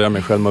 Jag avslöjar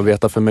mig själv med att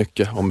veta för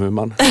mycket om hur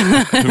man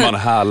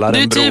hälar en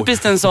bro. Du är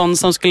typiskt en sån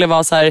som skulle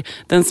vara så här,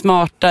 den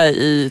smarta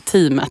i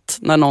teamet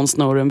när någon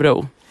snor en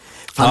bro.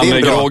 Han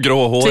är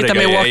gråhåriga. Sitta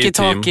med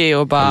walkie-talkie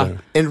och bara...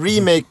 En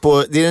remake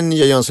på, det är den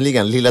nya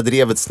Jönssonligan, Lilla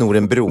drevet snor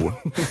en bro.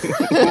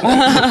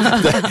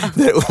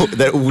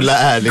 där Ola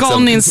är liksom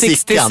Gone in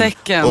 60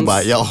 seconds. Och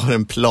bara, jag har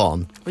en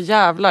plan. Och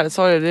jävlar,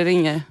 sorry, det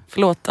ringer.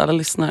 Förlåt alla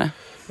lyssnare.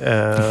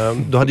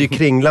 Då hade ju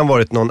Kringlan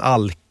varit någon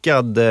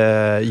alkad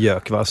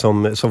gök, va?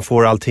 Som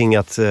får allting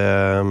att...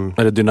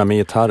 Är det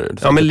dynamit här?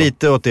 Ja, men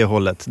lite åt det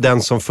hållet.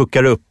 Den som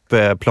fuckar upp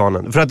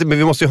planen. För att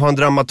vi måste ju ha en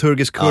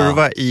dramaturgisk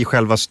kurva i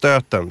själva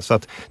stöten. Så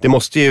att det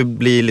måste ju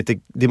bli lite...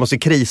 Det måste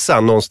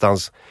krisa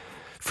någonstans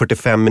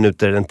 45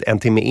 minuter, en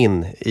timme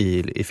in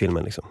i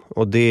filmen liksom.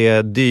 Och det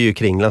är ju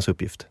Kringlans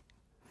uppgift.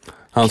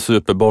 Han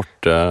super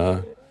bort...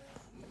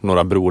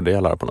 några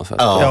brodelar på något sätt.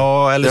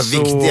 Ja, eller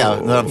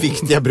så... Några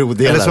viktiga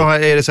brodelar. Eller så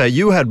är det så här,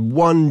 you had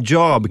one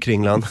job,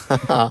 Kringlan.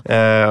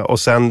 Och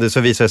sen så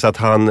visar det sig att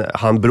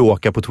han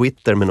bråkar på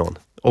Twitter med någon.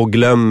 Och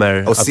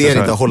glömmer... Och ser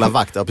inte att hålla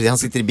vakt. Ja, han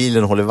sitter i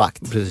bilen och håller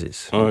vakt.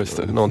 Precis. Ja, just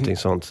det. Någonting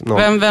sånt.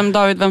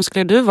 Vem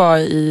skulle du vara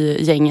i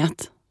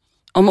gänget?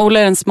 Om Ola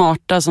är den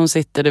smarta som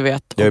sitter, du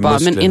vet. Och bara,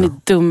 men är ni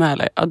dumma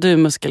eller? Ja, du är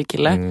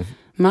muskelkille.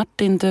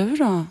 Martin, du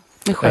då?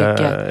 Lite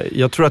skäggig.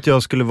 Jag tror att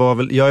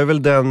jag är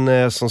väl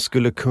den som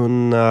skulle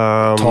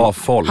kunna ta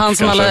folk. Han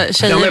som kanske. alla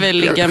tjejer vill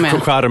ligga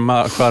med.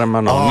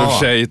 Skärma någon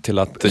tjej till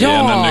att ge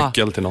en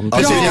nyckel till någonting.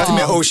 Alltså lite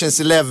med Oceans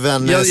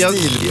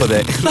Eleven-stil på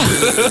dig.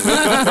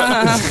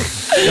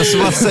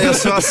 Jag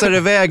svassar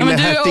iväg med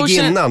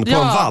hertiginnan på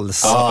en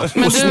vals.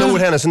 Och snor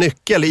hennes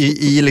nyckel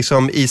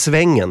i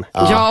svängen.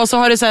 Ja, och så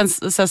har du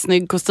så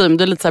snygg kostym.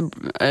 Du är lite så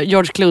här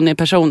George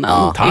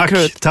Clooney-personen.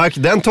 Tack,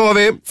 den tar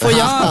vi. Får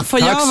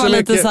jag vara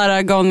lite så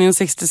här Gone in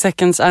 60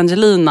 seconds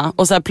Angelina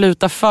och så här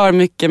pluta för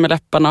mycket med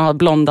läpparna och ha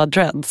blonda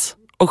dreads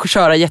och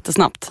köra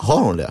jättesnabbt? Har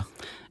hon det?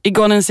 I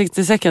Gone in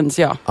 60 seconds,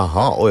 ja.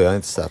 Aha, oj, jag har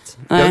inte sett.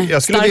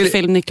 Nej, stark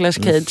film, Nicolas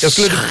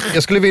Cage.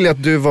 Jag skulle vilja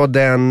att du var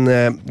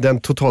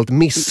den totalt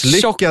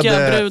misslyckade... Tjocka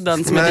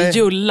bruden som heter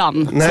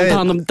Jullan, som tar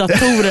hand om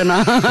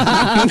datorerna.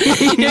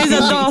 Jag är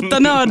så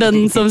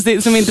datanörden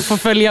som inte får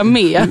följa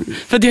med,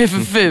 för att jag är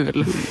för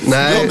ful.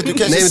 Nej, ja, men du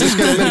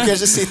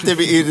kanske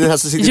sitter i den här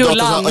som sitter i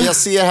datorn och jag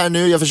ser här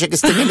nu, jag försöker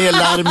stänga ner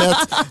larmet,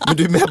 men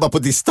du är med bara på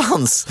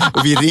distans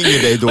och vi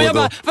ringer dig då och jag då.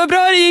 bara, vad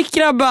bra det gick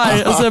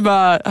grabbar! Och så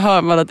bara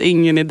hör man att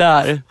ingen är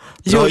där.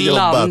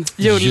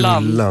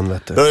 Jullan.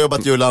 Vet du. Bra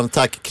jobbat Jullan,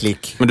 tack,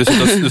 klick. Men du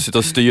sitter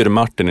och styr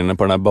Martin inne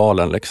på den här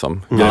balen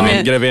liksom.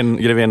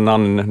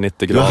 Grevinnan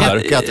 90 grader. Du har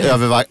hackat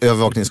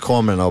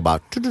övervakningskamerorna och bara...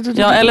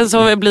 Ja, eller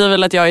så blir det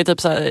väl att jag är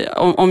typ så här,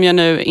 om jag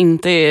nu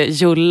inte är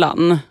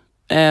Jullan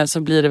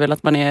så blir det väl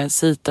att man är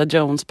Sita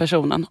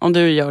Jones-personen. Om du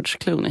är George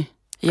Clooney.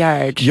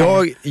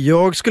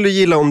 Jag skulle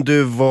gilla om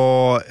du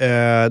var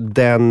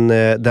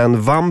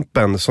den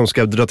vampen som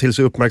ska dra till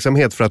sig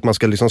uppmärksamhet för att man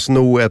ska liksom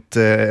sno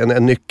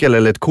en nyckel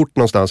eller ett kort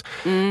någonstans.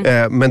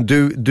 Men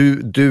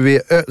du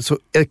är så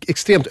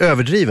extremt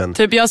överdriven.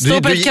 Typ jag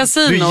står på ett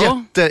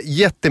kasino. Du är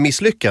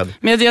jättemisslyckad.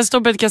 Men jag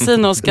står på ett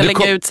kasino och ska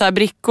lägga ut så här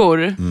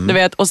brickor, du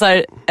vet, och så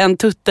här, en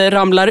tutte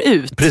ramlar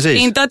ut.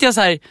 Precis. Inte att jag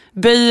så här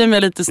böjer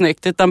mig lite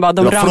snyggt, utan bara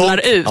de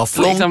ramlar ut.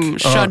 Liksom,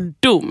 kör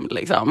dum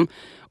liksom.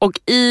 Och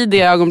i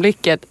det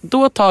ögonblicket,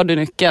 då tar du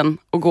nyckeln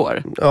och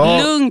går.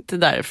 Lugnt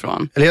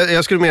därifrån.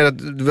 Jag skulle mena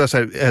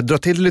att dra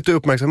till lite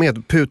uppmärksamhet,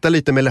 puta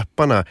lite med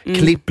läpparna,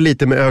 klipp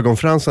lite med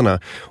ögonfransarna.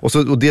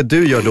 Och det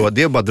du gör då,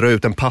 det är bara dra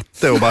ut en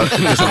patte och bara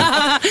liksom,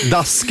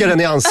 daska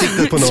den i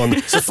ansiktet på någon.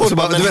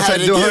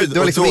 Du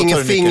har liksom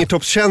ingen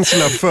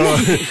fingertoppskänsla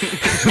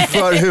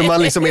för hur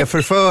man liksom är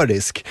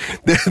förförisk.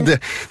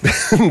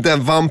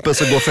 Den vampen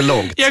som går för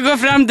långt. Jag går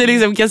fram till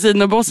liksom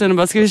kasinobossen och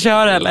bara, ska vi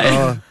köra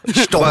eller?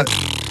 Stopp.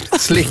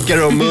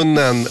 Slickar om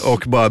munnen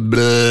och bara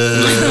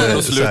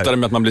Då slutar det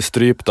med att man blir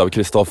strypt av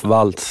Christoph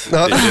Waltz i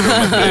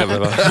rummet bredvid,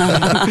 va?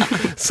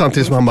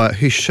 Samtidigt som han bara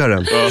hyschar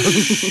den.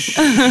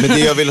 Men det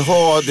jag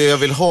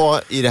vill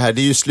ha i det här,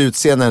 det är ju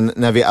slutscenen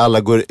när vi alla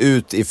går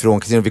ut ifrån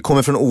kasinot. Vi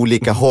kommer från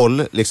olika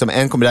håll, liksom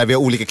en kommer där, vi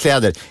har olika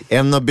kläder.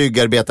 En har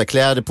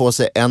byggarbetarkläder på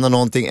sig, en har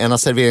någonting, en har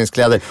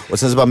serveringskläder. Och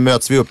sen så bara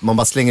möts vi upp, man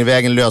bara slänger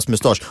iväg en lös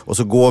mustasch och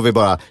så går vi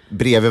bara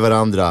bredvid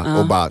varandra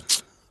och bara...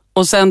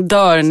 Och sen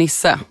dör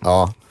Nisse.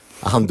 Ja.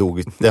 Han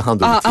dog tidigt.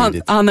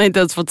 Han har inte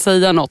ens fått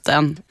säga något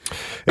än.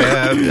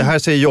 Här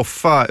säger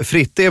Joffa,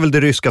 Fritte är väl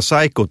det ryska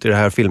psykot i det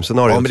här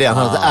filmscenariot. Ja, men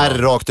han har ett ärr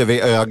rakt över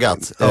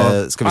ögat.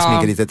 Ska vi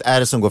sminka lite? Ett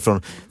ärr som går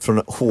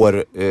från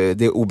hår,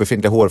 det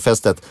obefintliga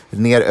hårfästet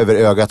ner över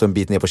ögat och en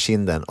bit ner på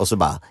kinden. Och så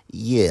bara,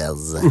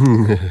 yes.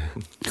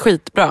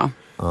 Skitbra.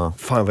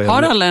 Fan,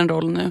 har alla en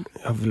roll nu?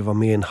 Jag vill vara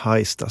med i en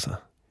heist alltså.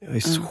 Jag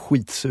är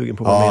skitsugen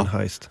på att vara med i en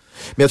heist.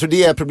 Men jag tror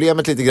det är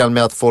problemet lite grann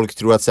med att folk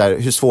tror att så här,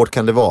 hur svårt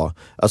kan det vara?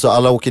 Alltså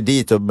alla åker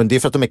dit, men det är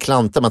för att de är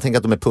klantar, man tänker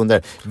att de är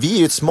pundare. Vi är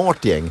ju ett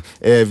smart gäng.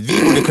 Vi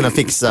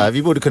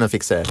borde kunna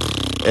fixa det.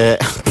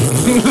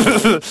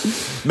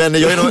 Men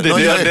jag är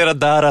det är det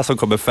där som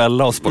kommer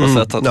fälla oss på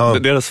något sätt. Det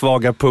är den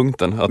svaga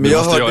punkten. Att men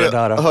jag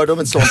hörde om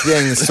ett sånt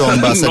gäng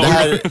som bara, så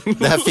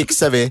det här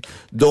fixar vi.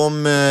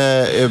 De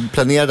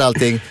planerade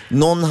allting.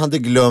 Någon hade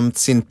glömt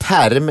sin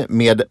perm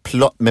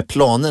med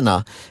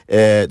planerna.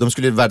 De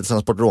skulle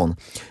värdetransportrån.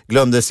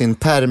 Glömde sin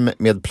perm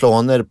med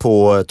planer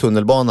på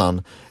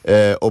tunnelbanan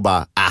och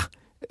bara,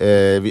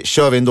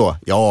 kör vi ändå?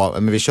 Ja,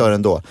 men vi kör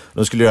ändå.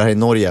 De skulle göra det här i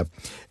Norge.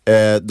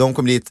 De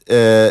kom dit,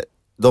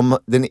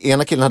 den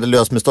ena killen hade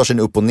löst mustaschen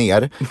upp och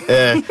ner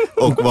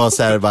och var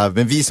så här bara,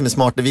 men vi som är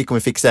smarta, vi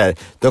kommer fixa det här.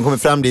 De kommer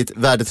fram dit,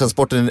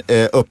 värdetransporten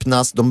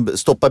öppnas, de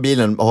stoppar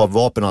bilen och har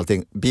vapen och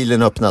allting.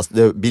 Bilen öppnas,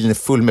 bilen är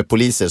full med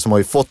poliser som har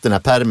ju fått den här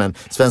permen.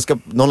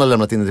 Någon har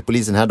lämnat in den till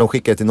polisen här, de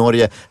skickar det till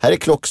Norge. Här är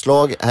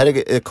klockslag, här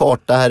är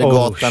karta, här är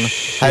gatan,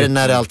 här är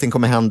när allting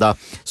kommer hända.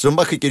 Så de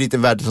bara skickar dit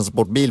en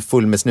värdetransportbil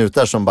full med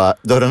snutar som bara,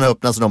 dörrarna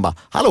öppnas och de bara,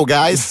 hallå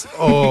guys!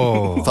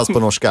 Fast på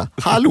norska.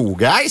 Hallå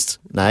guys!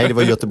 Nej, det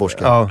var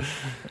göteborgska.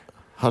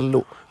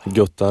 Hallå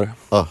guttar.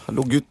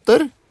 Hallå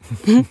gutter.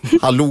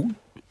 Hallå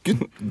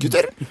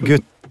gutter.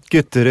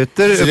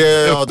 Gutterutter.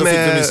 Ja, då fick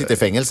de sitta i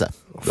fängelse.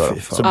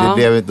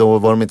 Då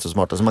var de inte så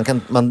smarta. Så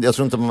jag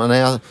tror inte man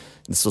är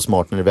så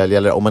smart när det väl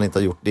gäller, om man inte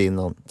har gjort det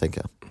innan,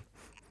 tänker jag.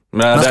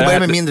 Men man ska börja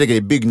med mindre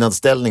grejer,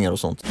 byggnadsställningar och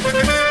sånt.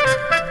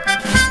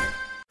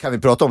 Kan vi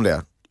prata om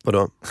det?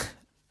 Vadå?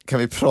 Kan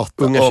vi prata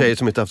unga om tjejer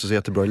som inte haft så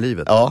jättebra i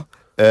livet? Ja.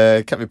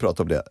 Kan vi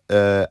prata om det?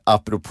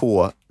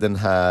 Apropå den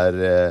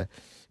här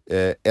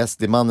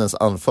SD-mannens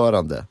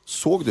anförande.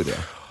 Såg du det?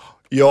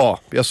 Ja,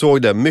 jag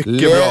såg det.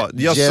 Mycket bra.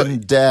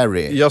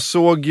 Legendary. Jag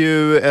såg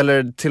ju,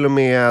 eller till och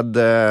med...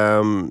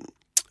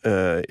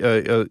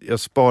 jag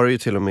sparar ju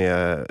till och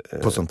med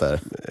på sånt där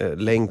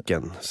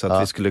länken så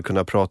att vi skulle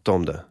kunna prata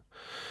om det.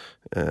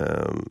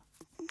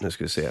 Nu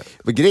ska vi se.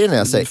 Vad grejen är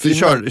jag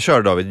säger,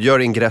 kör David, gör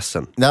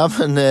ingressen. Nej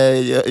men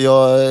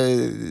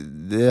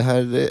det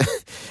här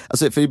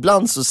alltså för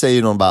ibland så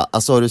säger någon bara,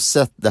 alltså har du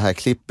sett det här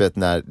klippet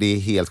när det är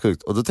helt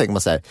sjukt, och då tänker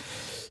man så här,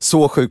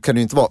 så sjukt kan det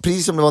ju inte vara.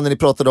 Precis som det var när ni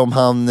pratade om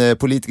han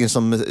politikern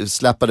som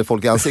släppade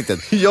folk i ansiktet.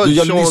 jag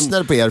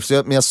lyssnade på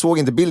er men jag såg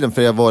inte bilden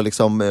för jag var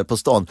liksom på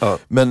stan.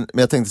 Men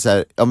jag tänkte så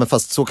här, ja men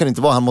fast så kan det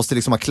inte vara. Han måste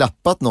liksom ha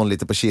klappat någon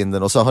lite på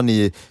kinden och så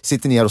har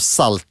sitter ni här och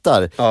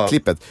saltar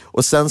klippet.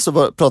 Och sen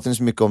så pratade ni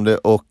så mycket om det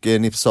och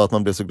ni sa att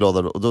man blev så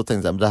glad, och då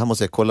tänkte jag, det här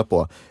måste jag kolla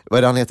på. Vad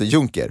är det han heter?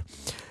 Juncker.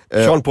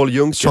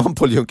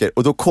 Jean-Paul Juncker.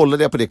 Och då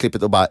kollade jag på det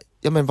klippet och bara,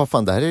 ja men vad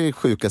fan, det här är det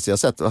sjukaste jag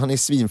sett. Han är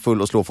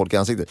svinfull och slår folk i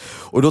ansiktet.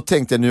 Och då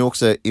tänkte jag nu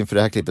också inför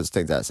det här klippet, så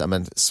tänkte jag så här,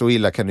 men så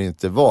illa kan det ju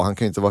inte vara. Han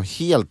kan ju inte vara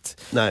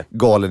helt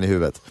galen i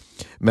huvudet.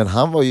 Men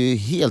han var ju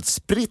helt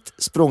spritt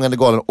språngande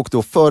galen, och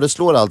då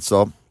föreslår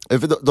alltså...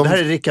 Det här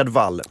är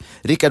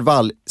Rickard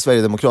Wall,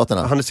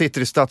 Sverigedemokraterna. Han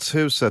sitter i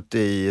Stadshuset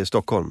i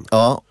Stockholm.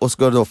 Ja, och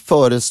ska då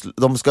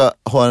de ska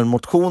ha en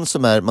motion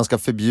som är, man ska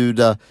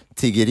förbjuda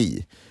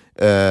tiggeri.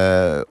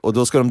 Och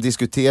då ska de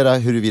diskutera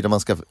huruvida man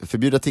ska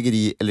förbjuda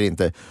tiggeri eller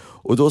inte.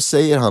 Och då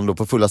säger han då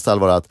på fullaste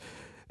allvar att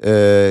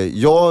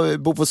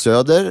jag bor på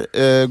Söder,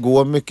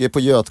 går mycket på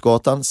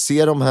Götgatan,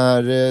 ser de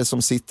här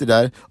som sitter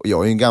där, och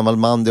jag är ju en gammal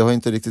man, det har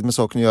inte riktigt med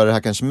saken att göra det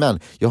här kanske, men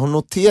jag har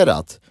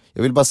noterat,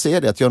 jag vill bara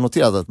säga det, att jag har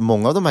noterat att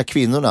många av de här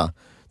kvinnorna,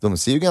 de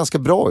ser ju ganska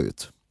bra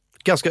ut.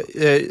 Jag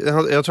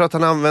tror att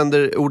han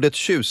använder ordet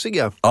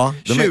tjusiga. Ja,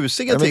 de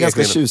är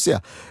ganska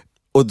tjusiga.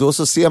 Och då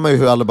så ser man ju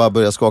hur alla bara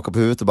börjar skaka på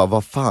huvudet och bara,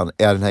 vad fan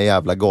är den här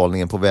jävla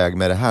galningen på väg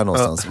med det här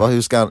någonstans?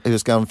 Hur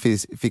ska han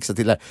fixa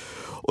till det här?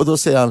 Och då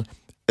säger han,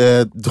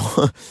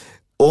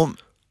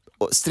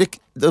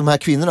 de här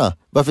kvinnorna,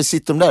 varför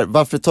sitter de där?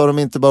 Varför tar de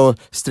inte bara och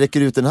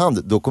sträcker ut en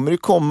hand? Då kommer det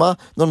komma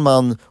någon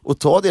man och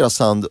ta deras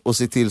hand och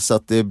se till så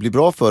att det blir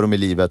bra för dem i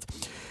livet.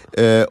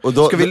 Och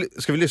då,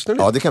 ska vi lyssna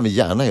lite? Ja, det kan vi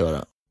gärna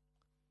göra.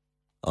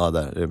 Ja,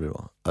 där, det blir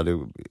bra. Ja,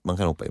 man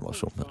kan hoppa i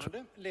varsågod.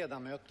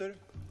 Ledamöter,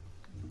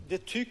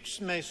 det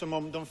tycks mig som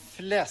om de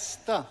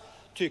flesta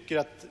tycker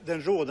att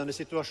den rådande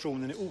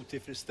situationen är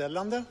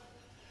otillfredsställande.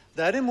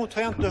 Däremot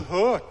har jag inte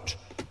hört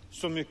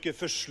så mycket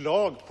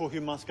förslag på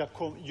hur man ska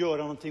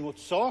göra någonting åt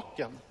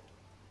saken.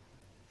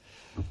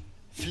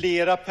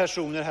 Flera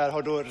personer här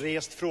har då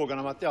rest frågan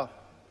om att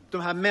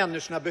de här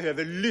människorna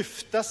behöver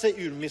lyfta sig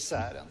ur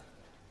misären.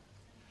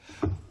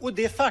 Och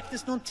det är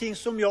faktiskt någonting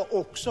som jag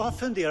också har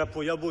funderat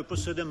på. Jag bor på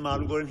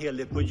Södermalm, går en hel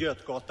del på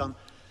Götgatan.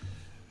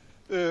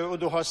 Och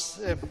då har,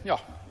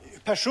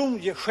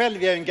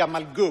 själv är jag en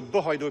gammal gubbe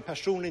och har ju då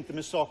personligen inte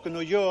med saken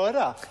att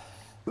göra.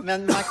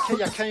 Men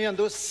jag kan ju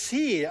ändå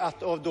se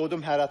att av då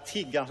de här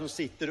tiggarna som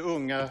sitter,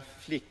 unga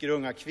flickor,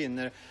 unga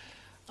kvinnor,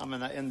 jag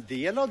menar, en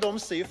del av dem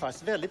ser ju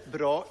faktiskt väldigt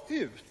bra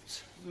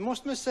ut. Det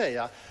måste man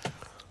säga.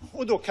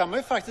 Och då kan man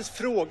ju faktiskt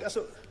fråga,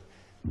 alltså,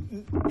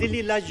 det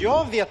lilla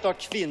jag vet av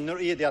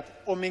kvinnor är det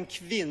att om en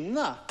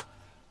kvinna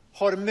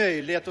har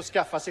möjlighet att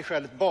skaffa sig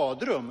själv ett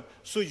badrum,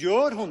 så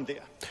gör hon det.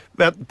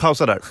 Men,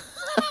 pausa där.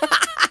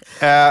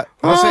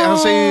 Han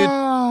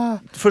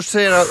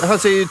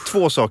säger ju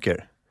två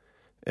saker.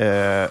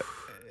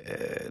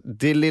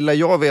 Det lilla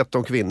jag vet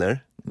om kvinnor.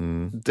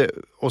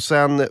 Och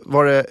sen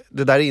var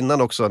det där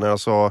innan också när han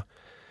sa...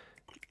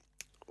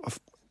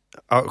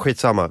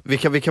 skitsamma. Vi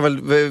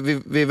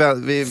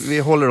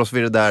håller oss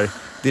vid det där.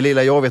 Det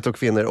lilla jag vet om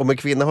kvinnor. Om en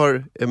kvinna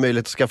har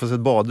möjlighet att skaffa sig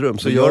ett badrum,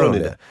 så gör hon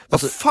det.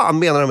 Vad fan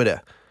menar han med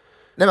det?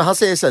 Nej, men han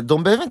säger så här,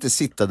 de behöver inte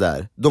sitta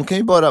där. De kan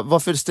ju bara,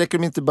 varför sträcker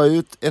de inte bara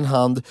ut en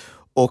hand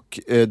och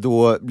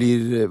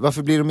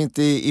varför blir de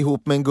inte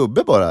ihop med en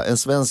gubbe bara? En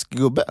svensk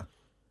gubbe?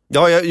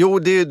 Jo,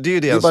 det är ju det.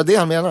 Det är bara det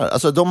han menar.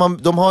 Alltså de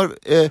har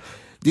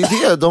det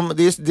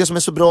är det som är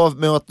så bra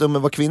med att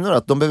de var kvinnor,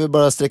 att de behöver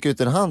bara sträcka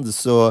ut en hand.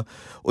 Så,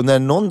 och när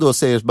någon då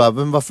säger bara,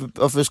 men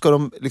varför ska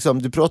de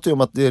liksom, du pratar ju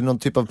om att det är någon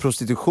typ av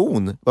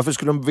prostitution. Varför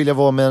skulle de vilja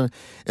vara med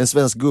en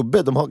svensk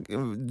gubbe? De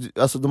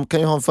kan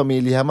ju ha en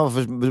familj hemma.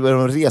 Varför börjar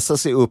de resa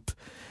sig upp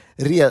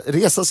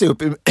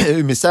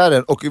ur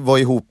misären och vara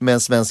ihop med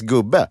en svensk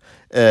gubbe?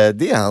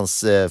 Det är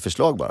hans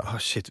förslag bara.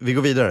 Shit, vi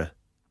går vidare.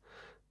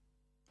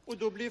 Och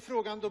då blir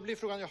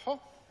frågan, jaha,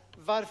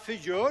 varför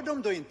gör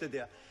de då inte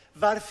det?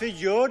 Varför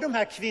gör de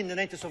här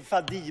kvinnorna inte som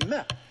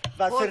Fadime?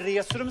 Varför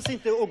reser de sig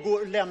inte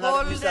och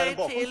lämnar misären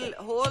bakom sig?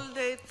 Håll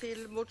dig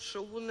till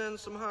motionen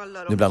som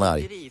handlar om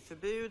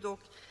tiggeriförbud och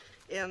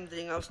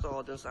ändring av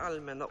stadens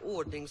allmänna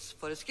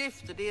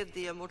ordningsföreskrifter. Det är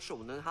det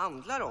motionen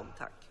handlar om,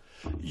 tack.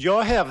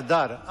 Jag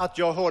hävdar att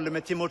jag håller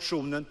mig till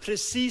motionen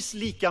precis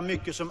lika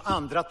mycket som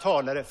andra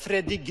talare.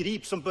 Freddy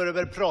Grip som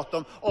började prata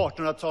om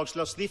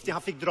 1800-talslagstiftning.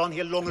 Han fick dra en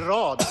hel lång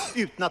rad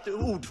utan att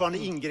ordförande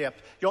ingrepp.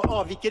 Jag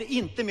avviker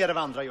inte mer än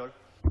vad andra gör.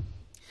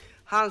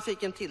 Han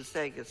fick en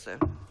tillsägelse.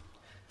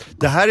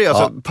 Det här är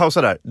alltså,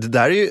 pausa där.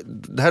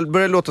 Det här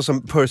börjar låta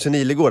som Percy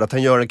Nilegård, att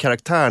han gör en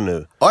karaktär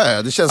nu.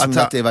 Ja, det känns som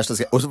att det är värsta.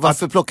 Och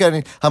varför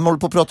plockar han håller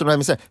på att prata om det här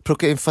med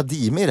plockar in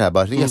Fadime i det här,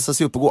 bara resa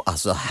sig upp och gå.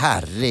 Alltså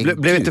herregud.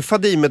 Blev inte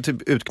Fadime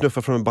typ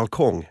utknuffad från en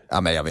balkong?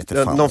 Ja, men jag vet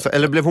inte fan.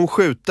 Eller blev hon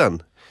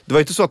skjuten? Det var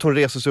inte så att hon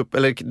reses upp,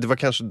 eller det var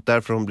kanske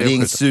därför hon blev skjuten.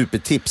 Det är inget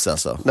supertips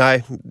alltså.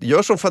 Nej,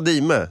 gör som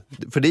Fadime,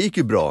 för det gick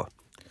ju bra.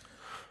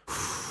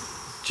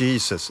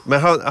 Jesus.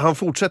 Men han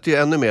fortsätter ju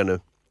ännu mer nu.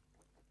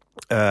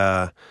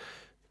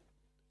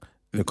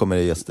 Nu kommer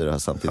det gäster här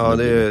samtidigt.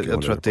 Ja,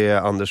 jag tror att det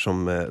är Anders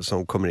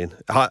som kommer in.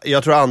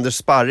 Jag tror Anders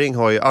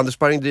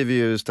Sparring driver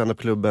ju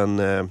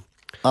stand-up-klubben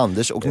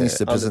Anders och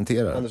Nisse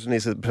presenterar. Anders och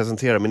Nisse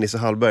presenterar med Nisse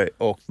Hallberg.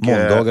 Och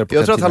måndagar på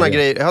jag tror att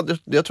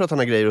han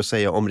har grejer att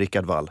säga om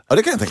Rickard Wall. Ja,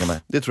 det kan jag tänka mig.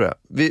 Det tror jag.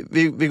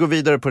 Vi går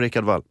vidare på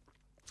Rickard Wall.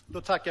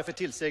 Då tackar jag för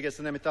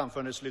tillsägelsen när mitt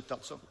anförande är slut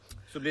alltså.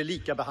 Så blir det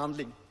lika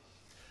behandling.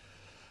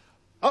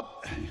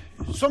 Ja,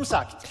 som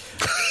sagt.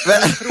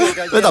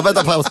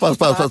 Vänta,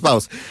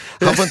 paus.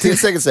 Han får en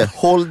tillsägelse,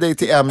 håll dig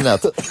till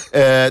ämnet. Då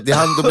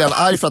blir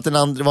han arg för att det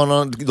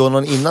var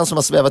någon innan som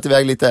har svävat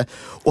iväg lite.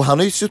 Och han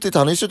har ju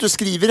suttit och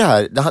skrivit det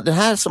här. Det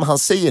här som han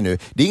säger nu,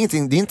 det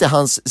är inte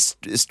hans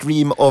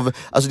stream of,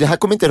 alltså det här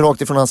kommer inte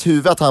rakt ifrån hans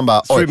huvud att han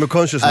bara, stream of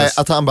consciousness.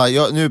 Att han bara,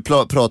 nu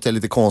pratar jag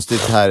lite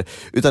konstigt här.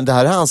 Utan det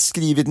här har han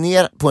skrivit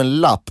ner på en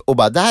lapp och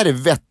bara, det här är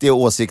vettiga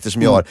åsikter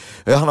som jag har.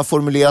 Han har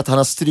formulerat, han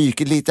har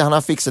strykit lite, han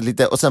har fixat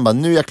lite och sen bara,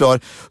 nu är jag klar.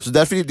 Så det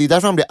är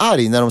därför han blir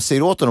arg när de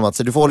säger åt honom att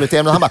du får hålla till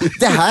ämnet. Han bara,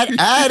 det här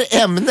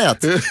är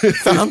ämnet.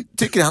 För han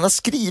tycker han har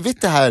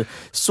skrivit det här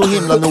så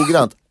himla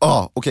noggrant.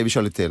 Okej, vi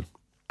kör lite till.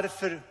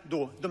 Varför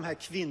då de här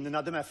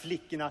kvinnorna, de här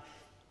flickorna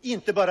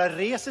inte bara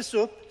reser sig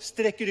upp,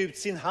 sträcker ut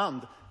sin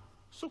hand,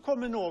 så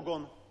kommer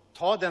någon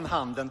ta den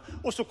handen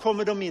och så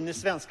kommer de in i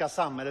svenska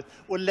samhället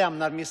och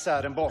lämnar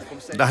misären bakom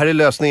sig. Det här är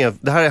lösningen.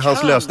 Det här är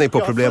hans lösning på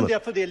problemet. Jag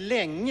har funderat på det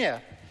länge.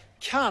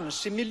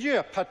 Kanske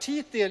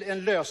Miljöpartiet är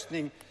en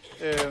lösning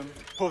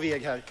på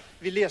väg här.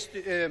 Vi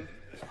läste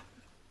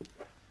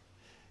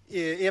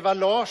Eva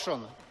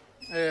Larsson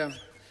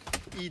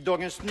i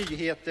Dagens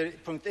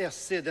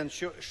Nyheter.se den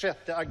 26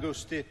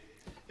 augusti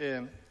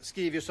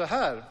skriver så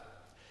här.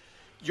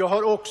 Jag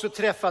har också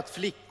träffat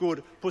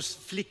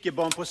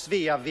flickebarn på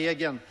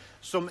Sveavägen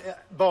som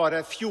bara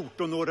är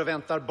 14 år och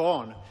väntar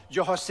barn.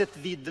 Jag har sett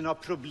vidden av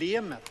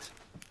problemet.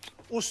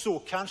 Och så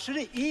kanske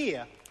det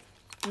är.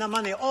 När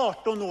man är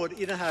 18 år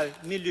i den här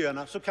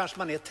miljöerna så kanske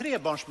man är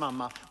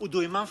trebarnsmamma och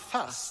då är man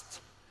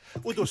fast.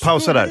 Och då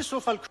pausa där. I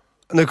så fall...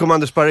 Nu kommer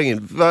Anders Sparring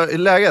in. Vad är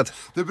läget?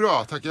 Det är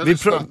bra, tack. Jag du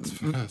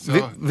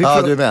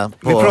är med.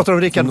 Vi pratar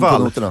om Rickard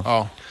Wall.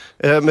 Ja.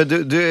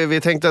 Men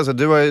vi tänkte alltså,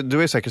 du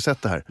har ju säkert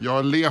sett det här. Jag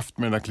har levt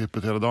med den här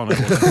klippet hela dagen.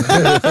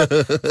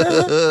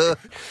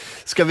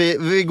 Ska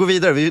vi gå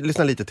vidare? Vi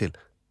lyssnar lite till.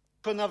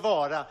 Kunna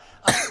vara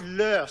att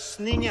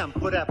lösningen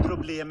på det här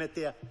problemet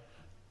är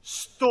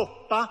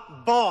stoppa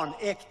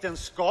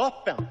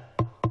barnäktenskapen.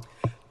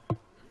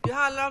 Det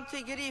handlar om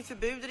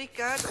tiggeriförbud,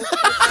 Rickard.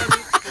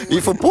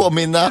 Vi får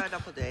påminna.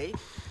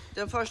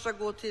 Den första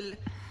går till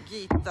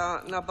Gita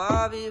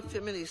Nabavi,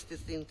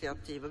 Feministiskt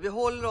initiativ. Vi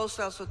håller oss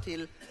alltså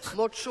till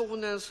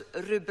motionens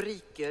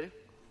rubriker.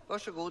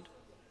 Varsågod.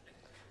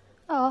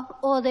 Ja,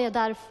 och det är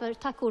därför,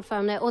 tack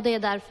ordförande, och det är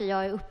därför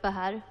jag är uppe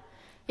här.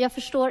 Jag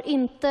förstår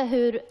inte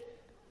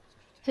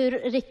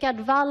hur Rickard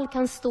Wall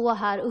kan stå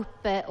här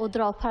uppe och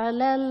dra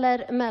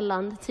paralleller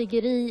mellan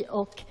tiggeri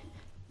och,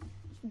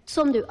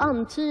 som du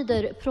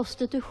antyder,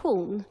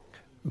 prostitution.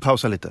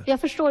 Pausa lite.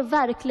 Jag förstår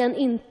verkligen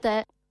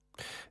inte.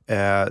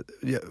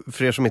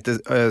 För er som inte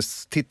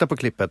tittar på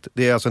klippet,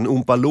 det är alltså en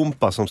Oompa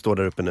Loompa som står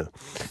där uppe nu.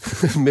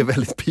 Med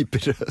väldigt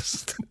pipig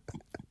röst.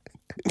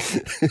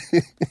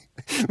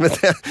 Men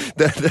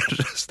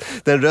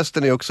den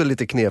rösten är också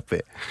lite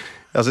knepig.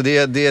 Alltså det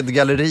är ett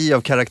galleri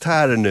av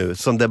karaktärer nu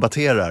som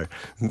debatterar.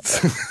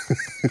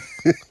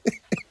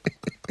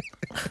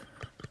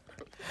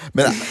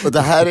 Men och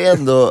det här är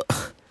ändå...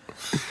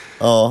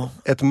 Ja.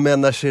 Ett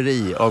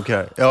menageri av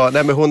karaktärer. Ja,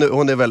 nej, men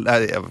hon är väl...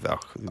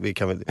 vi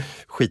kan väl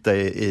skita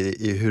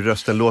i hur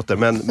rösten låter.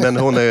 Men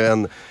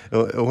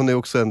hon är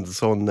också en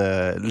sån...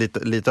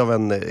 lite av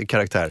en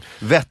karaktär.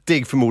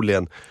 Vettig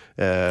förmodligen.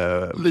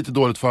 Lite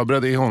dåligt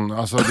förberedd är hon.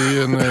 Alltså, det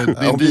är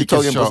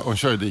en hon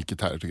kör i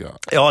diket här, tycker jag.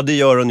 Ja, det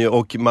gör hon ju.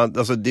 Och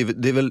alltså,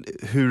 det är väl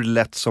hur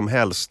lätt som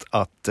helst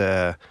att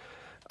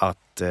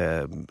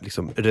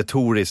liksom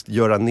retoriskt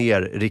göra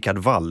ner Rickard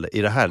Wall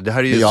i det här. Det här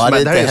är ju jag hade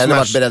inte heller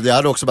varit beredd. Jag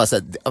hade också bara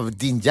sagt,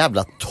 din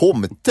jävla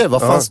tomte,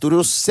 vad fan står du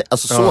och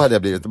alltså så hade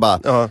jag blivit.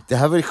 Bara, det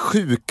här var det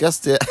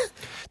sjukaste.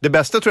 Det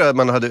bästa tror jag att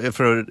man hade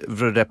för att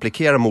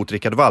replikera mot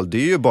Rickard Wall, det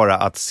är ju bara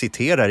att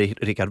citera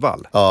Rickard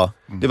Wall. Ja.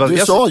 Du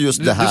sa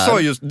just det här. Du sa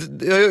just,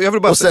 jag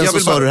vill bara, och sen så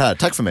sa du det här,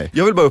 tack för mig.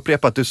 Jag vill bara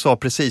upprepa att du sa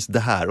precis det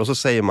här och så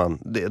säger man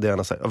det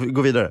ena säger.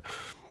 Gå vidare.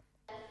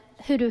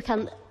 Hur du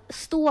kan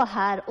stå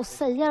här och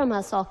säga de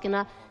här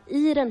sakerna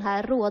i den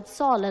här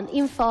rådsalen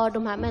inför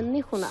de här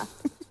människorna.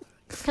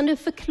 Kan du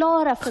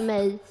förklara för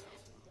mig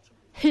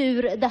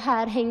hur det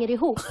här hänger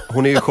ihop?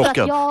 Hon är ju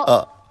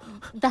chockad.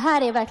 Det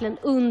här är verkligen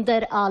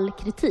under all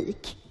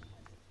kritik.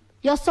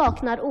 Jag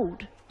saknar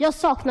ord. Jag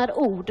saknar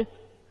ord.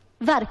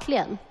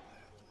 Verkligen.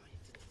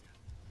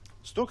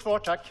 Stå kvar,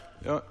 tack.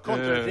 Ja,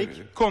 kontrareplik.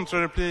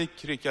 Kontrareplik,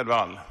 Rickard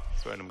Wall.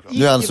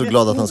 Nu är han så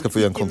glad att han ska få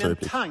göra en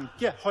kontrareplik. Med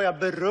tanke har jag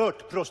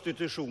berört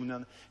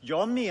prostitutionen.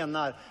 Jag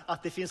menar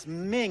att det finns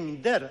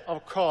mängder av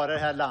karlar i det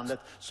här landet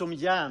som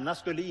gärna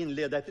skulle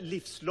inleda ett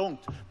livslångt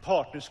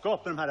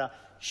partnerskap med de här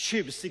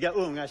tjusiga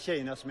unga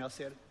tjejerna som jag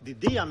ser. Det är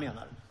det jag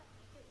menar.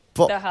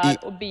 Det här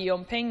och be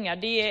om pengar,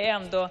 det är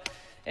ändå...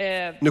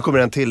 Nu kommer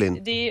en till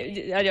in.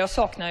 Jag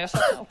saknar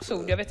också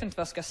ord. Jag vet inte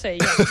vad jag ska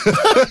säga.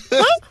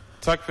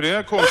 Tack för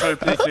det.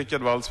 Kontrareplik,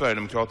 Rickard Wall,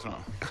 Sverigedemokraterna.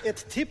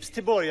 Ett tips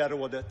till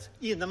borgarrådet.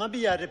 Innan man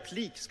begär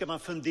replik ska man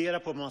fundera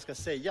på vad man ska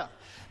säga.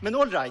 Men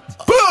all right.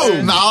 Boom!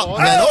 Men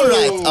all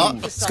right. Ja.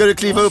 Ska du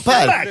kliva upp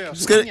här?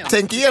 Ska du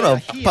tänka igenom?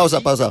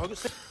 Pausa.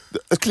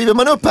 Kliver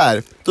man upp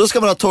här, då ska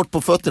man ha torrt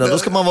på fötterna. Då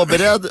ska man vara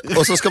beredd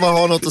och så ska man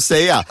ha något att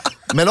säga.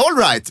 Men all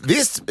right,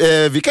 visst,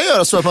 vi kan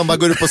göra så att man bara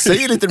går upp och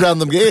säger lite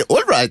random grejer.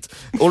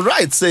 All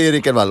right, säger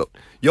Rickard Wall.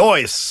 Jag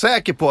är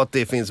säker på att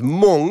det finns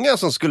många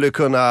som skulle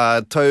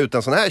kunna ta ut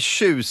en sån här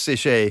tjusig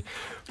tjej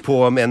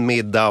på en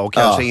middag och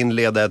kanske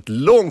inleda ett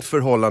långt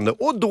förhållande.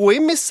 Och då är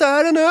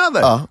misären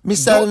över. Ja,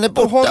 misären är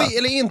borta. Då har vi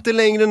eller inte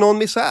längre någon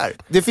misär.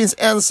 Det finns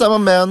ensamma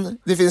män,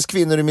 det finns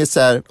kvinnor i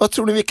misär. Vad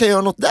tror ni vi kan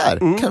göra något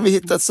där?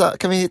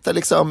 Kan vi hitta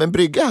liksom en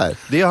brygga här?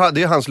 Det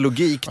är hans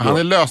logik då. Han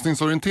är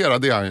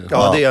lösningsorienterad, det är han ju.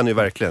 Ja, det är han ju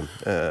verkligen.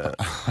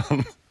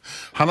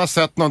 Han har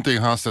sett någonting,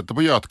 han har sett det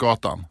på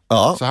Götgatan.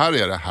 Ja. Så här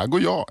är det, här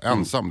går jag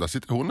ensam, där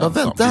sitter hon ensam.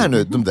 Vänta här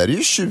nu, de där är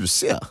ju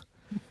tjusiga.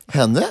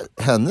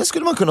 Henne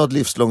skulle man kunna ha ett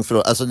livslångt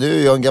förhållande. Alltså nu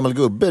är jag en gammal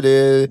gubbe,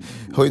 det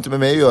har ju inte med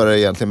mig att göra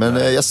egentligen.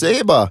 Men jag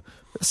säger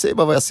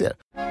bara vad jag ser.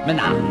 Men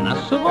annars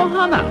så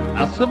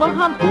var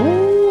han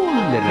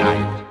all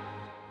right.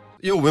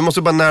 Jo, vi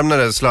måste bara nämna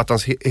det,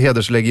 Zlatans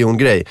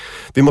hederslegion-grej.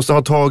 Vi måste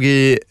ha tag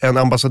i en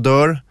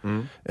ambassadör.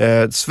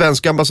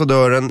 Svenska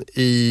ambassadören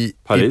i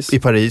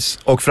Paris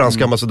och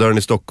franska ambassadören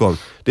i Stockholm.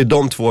 Det är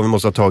de två vi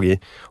måste ha tag i.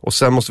 Och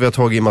sen måste vi ha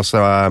tag i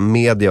massa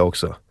media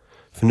också.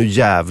 För nu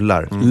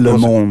jävlar. Le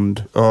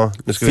Monde. Ja,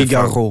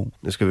 Figaro.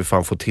 Nu ska vi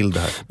fan få till det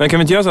här. Men kan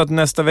vi inte göra så att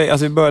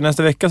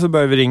nästa vecka så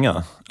börjar vi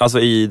ringa? Alltså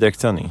i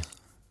direktsändning.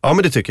 Ja,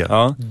 men det tycker jag.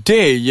 Ja.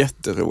 Det är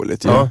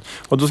jätteroligt. Ja.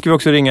 Och då ska vi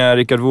också ringa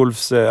Rickard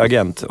Wolffs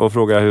agent och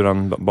fråga hur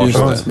han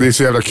bakar. Det är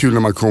så jävla kul när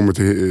man kommer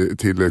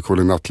till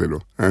Colin Nutley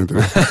då. Är inte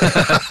det?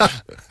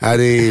 Ja,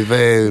 det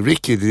är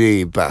Rickard,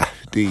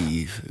 det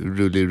är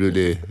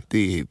rulle,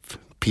 det är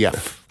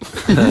piaff.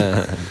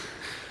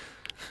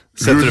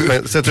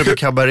 Sätter upp en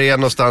kabaré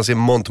någonstans i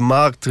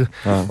Montmartre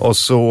och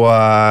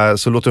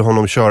så låter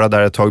honom köra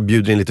där ett tag,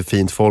 bjuder in lite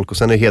fint folk och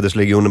sen är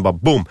hederslegionen bara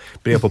boom,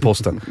 brev på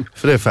posten.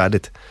 För det är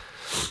färdigt.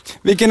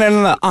 Vilken är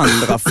den där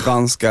andra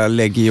franska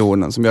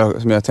legionen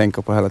som jag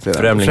tänker på hela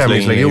tiden?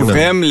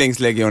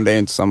 Främlingslegion, det är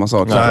inte samma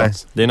sak. Nej,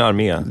 det är en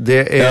armé.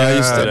 Det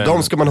är,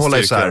 de ska man hålla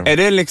isär. Är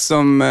det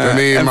liksom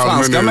en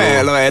franska med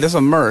eller är det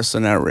som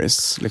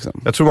mercenaries?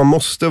 Liksom? Jag tror man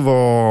måste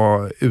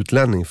vara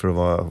utlänning för att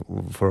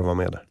vara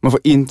med där. Man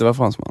får inte vara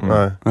fransman?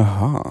 Nej.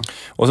 Aha.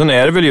 Och sen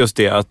är det väl just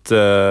det att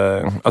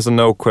alltså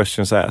no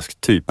questions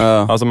asked, typ.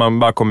 Alltså man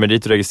bara kommer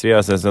dit och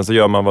registrerar sig, sen så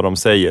gör man vad de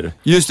säger.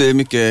 Just det, är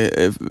mycket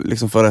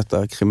liksom för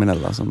detta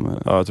kriminella som...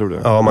 Ja, jag tror det.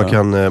 Ja,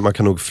 man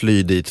kan nog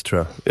fly dit, tror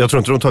jag. Jag tror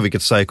inte de tar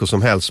vilket psycho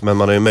som helst, men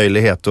man har ju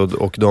möjlighet och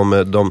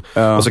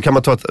och så kan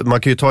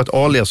man kan ju ta ett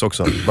alias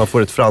också. Man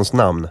får ett franskt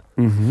namn.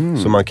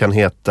 Så man kan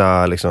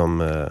heta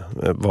liksom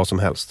vad som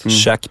helst.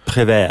 Jacques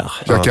Prévert.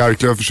 Jacques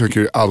Arklöv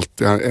försöker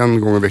alltid,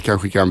 en gång i veckan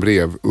skicka en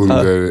brev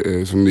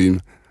under som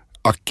din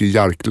Aki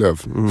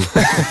Jarklöv.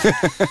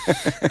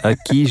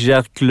 Aki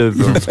Jarklöv.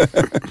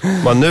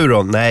 Vad nu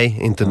då? Nej,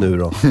 inte nu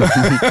då.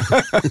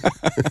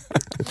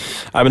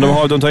 Nej, men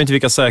de tar inte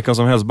vilka psykon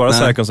som helst. Bara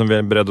psykon som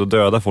är beredda att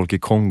döda folk i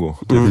Kongo.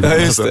 Ja,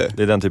 just det.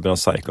 Det är den typen av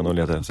psykon de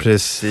letar efter.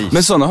 Precis.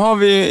 Men sådana har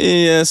vi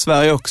i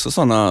Sverige också,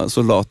 sådana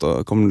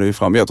soldater kommer det ju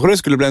fram. Jag tror det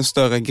skulle bli en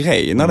större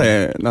grej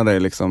när det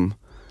liksom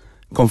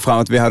kom fram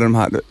att vi hade de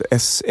här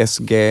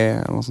SSG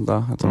eller något sånt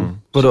där.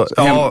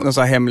 Några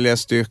så här hemliga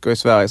styrkor i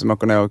Sverige som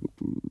åker ner och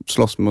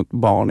slåss mot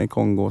barn i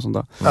Kongo och sånt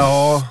där.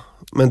 Ja,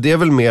 men det är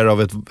väl mer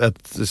av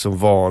ett liksom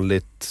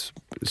vanligt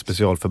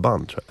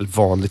specialförband, tror jag. Eller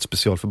vanligt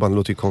specialförband, det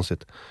låter ju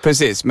konstigt.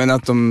 Precis, men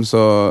att de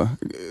så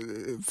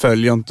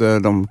följer inte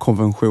de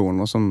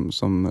konventioner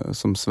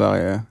som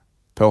Sverige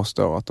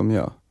påstår att de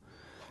gör.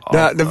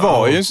 Det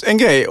var ju en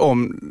grej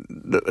om...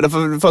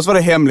 Först var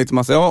det hemligt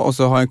massa år och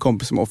så har jag en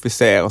kompis som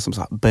officer som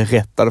så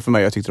berättade för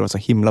mig. Jag tyckte det var så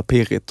himla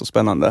pirrigt och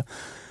spännande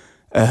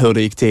hur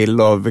det gick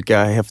till och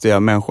vilka häftiga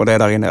människor det är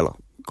där inne, eller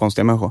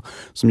konstiga människor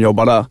som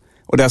jobbar där.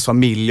 Och deras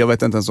familjer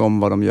vet inte ens om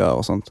vad de gör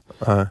och sånt.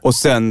 Och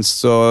sen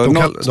så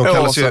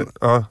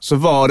så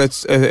var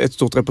det ett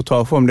stort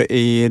reportage om det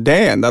i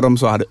DN där de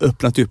så hade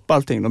öppnat upp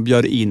allting. De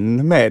bjöd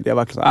in media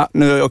verkligen.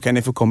 Nu okej,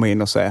 ni får komma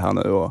in och se här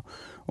nu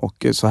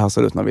och så här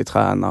ser det ut när vi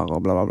tränar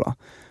och bla bla bla.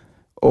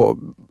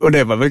 Och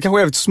det var väl kanske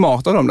jävligt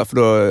smart av dem där, för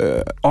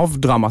då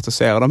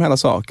avdramatiserade de hela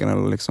saken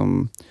eller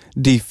liksom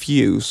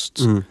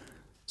diffused.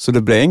 Så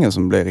det blir ingen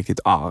som blir riktigt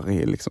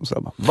arg liksom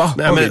sådär. Va?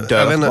 Nej, men,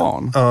 dödat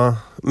barn? Ja,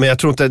 men jag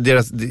tror inte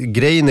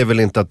grejen är väl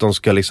inte att de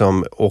ska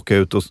liksom åka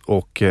ut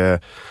och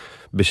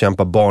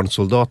bekämpa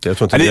barnsoldater. Jag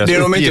tror inte det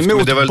är de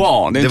inte emot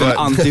barn. Det är inte en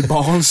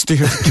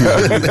anti-barnstyrka.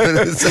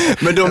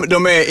 Men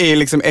de är i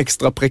liksom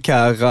extra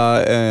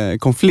prekära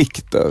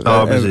konflikter.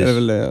 Ja, är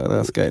väl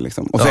deras grej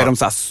liksom. Och så är de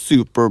så här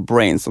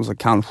superbrains som så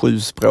kan 7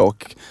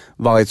 språk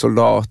varje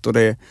soldat. Och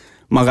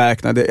man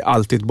räknar, det är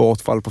alltid ett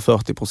bortfall på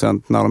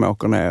 40% när de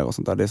åker ner och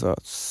sånt där. Det är så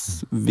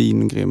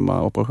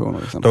vingrymma operationer.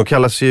 Liksom. De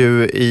kallas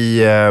ju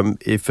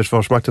i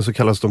Försvarsmakten så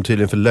kallas de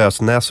tydligen för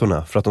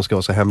lösnäsorna för att de ska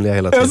vara så hemliga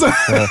hela tiden.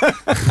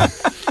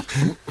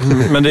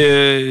 Men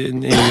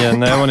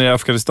när jag var nere i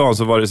Afghanistan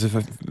så var det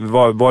fanns nu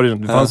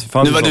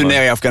var du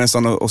nere i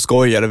Afghanistan och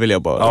skojade, vill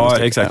jag bara. Ja,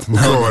 exakt.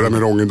 Köra med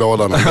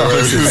Rångedalarna.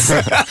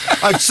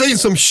 I've seen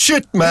some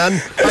shit, man.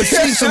 I've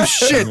seen some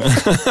shit.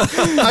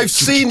 I've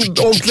seen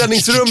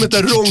omklädningsrummet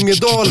där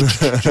Rångedal.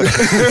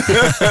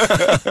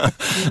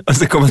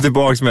 Alltså komma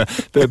tillbaks med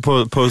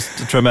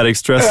post-traumatic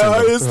stress.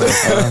 Ja, just det.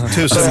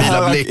 1000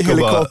 mila blick och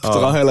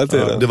helikoptrar hela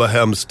tiden. Det var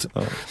hemskt.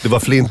 Det var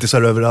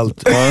flintisar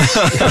överallt.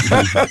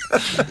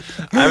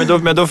 Nej,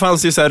 men då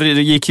fanns ju så här, det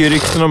gick ju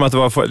rykten om att det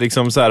var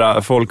liksom så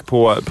här, folk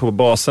på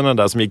baserna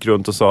där som gick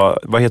runt och sa,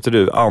 vad heter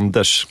du?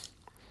 Anders.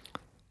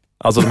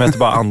 Alltså de hette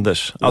bara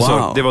Anders. Alltså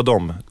wow. Det var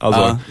de.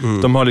 Alltså,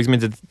 de har liksom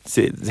inte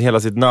hela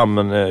sitt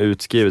namn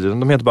utskrivet, utan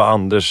de heter bara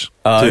Anders.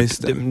 Typ,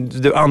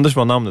 Anders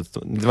var namnet.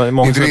 Det var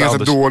många inte det är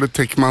ganska dåligt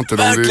täckmantel.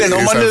 Det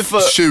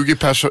är 20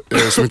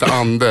 personer som heter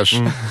Anders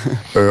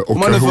och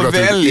man kan får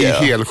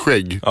välja i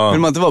helskägg. Vill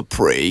man inte vara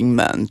praying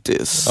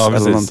mantis eller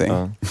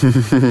någonting?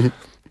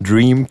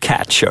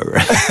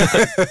 Dreamcatcher.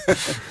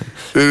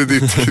 Är det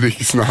ditt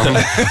krigsnamn?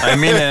 Nej,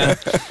 min är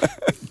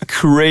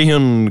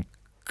Crayon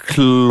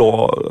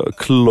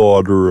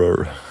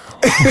Clauderer.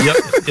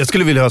 Jag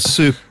skulle vilja ha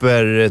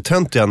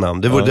supertöntiga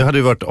namn. Det hade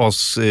ju varit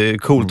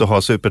coolt att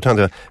ha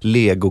supertöntiga.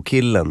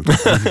 Legokillen.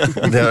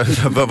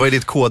 Vad är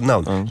ditt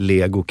kodnamn?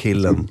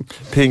 Legokillen.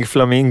 Pink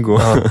Flamingo.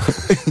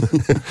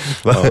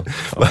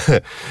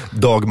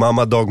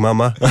 Dagmamma.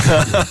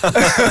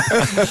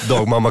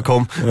 Dagmamma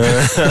kom.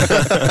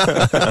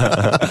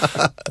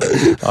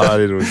 Ja,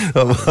 det är roligt.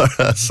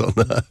 Bara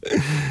sådana.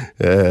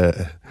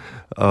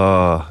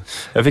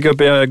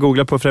 Jag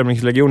googlade på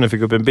Främlingslegionen,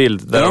 fick upp en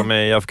bild där de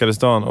är i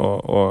Afghanistan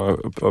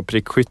och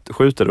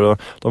prickskjuter, och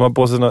de har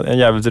på sig en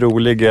jävligt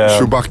rolig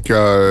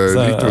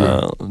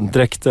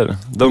dräkter.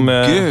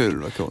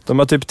 De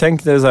har typ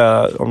tänkt det så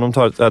här, om de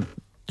tar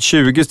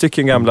 20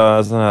 stycken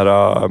gamla såna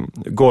här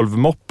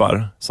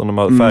golvmoppar som de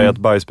har färgat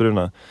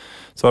bajsbruna,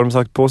 så har de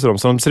sagt på sig dem.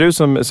 Så de ser ut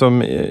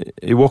som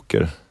i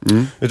Walker.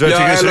 Jag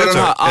tycker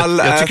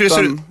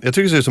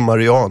det ser ut som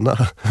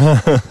Mariana.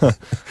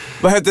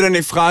 Vad heter den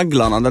i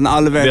Fragglarna? Den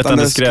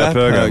allvetande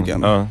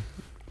skräphögen. Ja.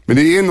 Men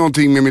det är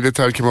någonting med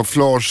militär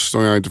kamouflage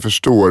som jag inte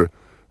förstår.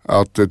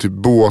 Att typ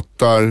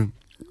båtar,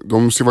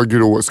 de ska vara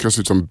grå, ska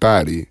se ut som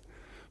berg.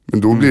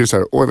 Men då blir det så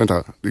här, oj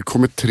vänta, det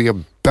kommer 3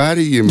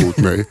 berg emot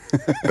mig.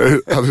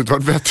 Hade det inte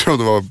varit bättre om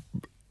de var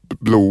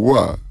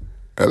blåa?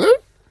 Eller?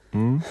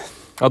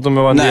 Att de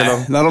var en del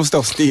av... när de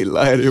står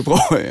stilla är det ju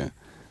bra.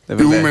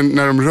 Men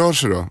när de rör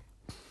sig då?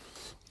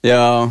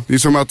 Ja. Det är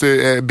som att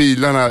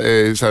bilarna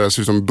så här,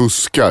 ser ut som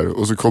buskar.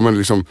 Och så kommer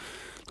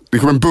det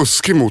kommer en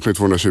buske mot mig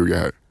 220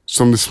 här.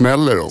 Som det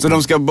smäller om. Så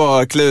de ska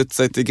bara klä ut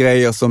sig till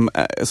grejer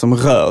som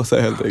rör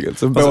sig helt enkelt.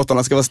 Så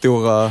båtarna ska vara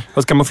stora.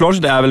 Fast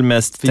kamouflage är väl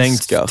mest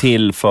tänkt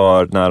till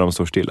för när de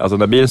står still. Alltså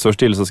när bilen står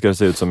still så ska det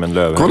se ut som en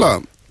löv. Kolla!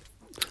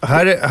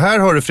 Här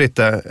har du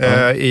Fritte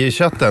i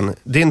chatten.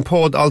 Din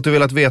podd Allt du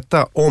velat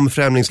veta om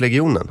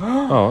Främlingslegionen.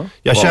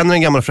 Jag känner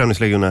en gammal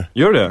Främlingslegionär.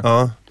 Gör det?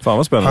 Ja. Fan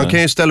vad spännande. Han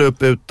kan ju ställa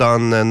upp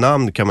utan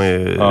namn, kan man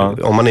ju,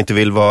 om man inte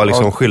vill vara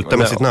liksom skylta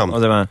med sitt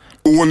namn.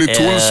 Åni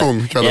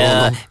Tolsson kallar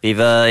honom. Vi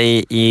var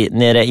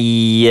nere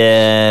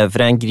i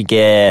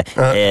Frankrike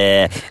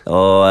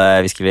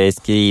och vi skulle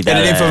skriva.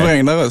 Är det din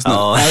förvrängda röst nu?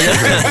 Ja.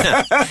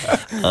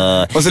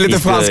 Och så lite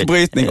fransk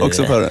brytning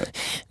också på det.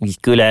 Vi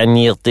skulle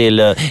ner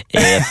till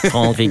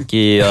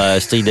Frankrike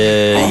och strida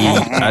i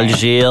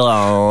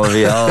Alger och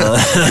vi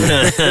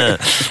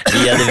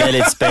hade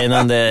väldigt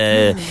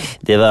spännande.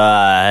 Vi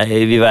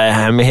var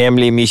en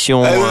hemlig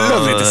mission. Det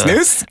låter lite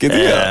snuskigt.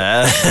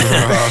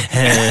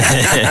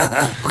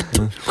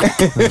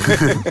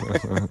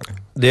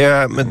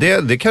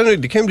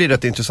 Det kan bli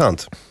rätt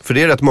intressant. För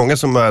det är rätt många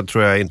som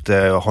tror jag inte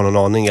har någon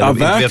aning eller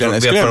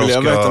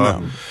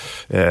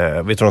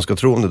vet vad de ska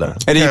tro om det där.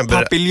 Är det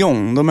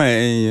Papillon de är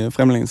i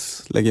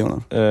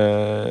Främlingslegionen?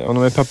 Om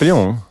de är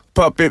Papillon?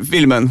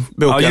 Filmen,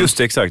 boken. Ja just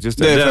det, exakt. Just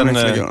det. Det är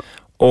Främlingslegionen.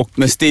 Och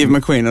med Steve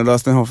McQueen och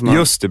Dustin Hoffman.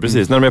 Just det,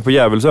 precis. När de är på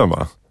Djävulsön,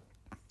 va?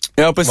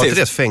 Ja, precis. Var inte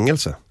det ett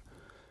fängelse?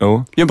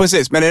 Jo. Ja,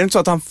 precis. Men är det inte så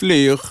att han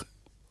flyr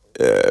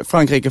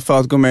Frankrike för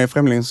att gå med i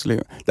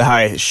Främlingslegionen? Det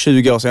här är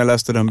 20 år sedan jag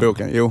läste den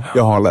boken. Jo,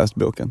 jag har läst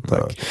boken.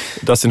 Tack.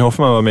 Dustin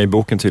Hoffman var med i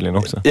boken tydligen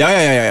också. Ja.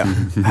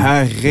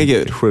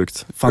 Herregud.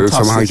 Sjukt.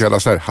 Fantastiskt. Som han kallar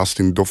så här,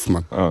 Hastin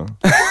Doffman. Ja.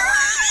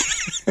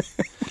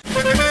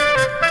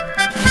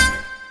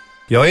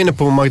 Jag är inne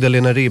på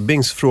Magdalena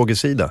Ribbings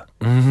frågesida.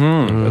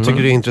 Jag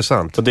tycker det är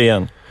intressant. På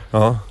DN?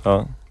 Ja.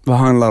 Vad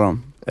handlar det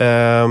om?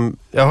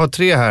 Jag har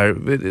 3 här.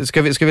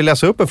 Ska vi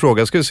läsa upp en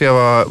fråga? Ska vi se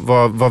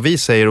vad vi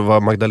säger och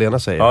vad Magdalena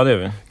säger? Ja, det är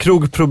vi.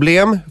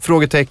 Krogproblem?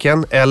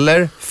 Frågetecken.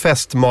 Eller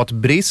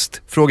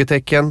festmatbrist?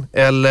 Frågetecken.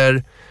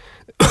 Eller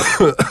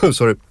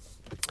sorry.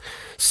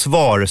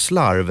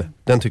 Svarslarv.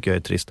 Den tycker jag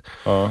är trist.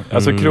 Ja,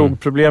 alltså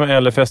krogproblem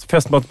eller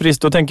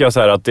festmatbrist. Då tänker jag så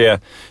här att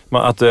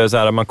så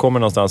här, man kommer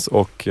någonstans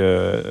och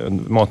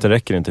maten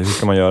räcker inte. Hur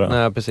ska man göra?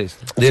 Nej, precis.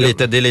 Det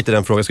är lite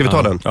den frågan. Ska vi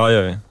ta den? Ja,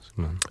 gör vi.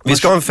 Vi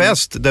ska ha en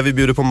fest där vi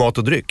bjuder på mat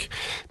och dryck.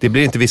 Det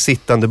blir inte vid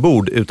sittande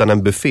bord utan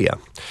en buffé.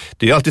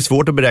 Det är ju alltid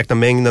svårt att beräkna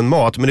mängden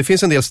mat, men det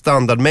finns en del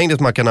standardmängder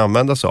som man kan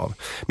använda sig av.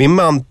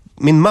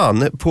 Min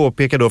man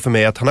påpekar då för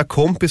mig att han har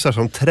kompisar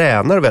som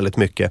tränar väldigt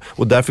mycket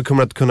och därför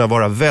kommer att kunna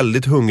vara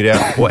väldigt hungriga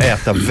och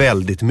äta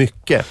väldigt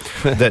mycket.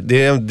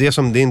 Det är det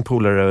som din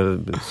polare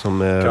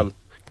som...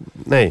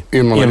 Nej,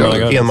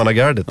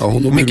 enmannagardet. Ja,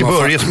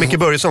 Micke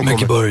Börjesson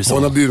kommer.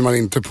 Honom bjuder man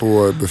inte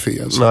på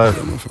buffé. Nej.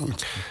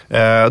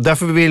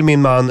 Därför vill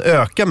min man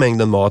öka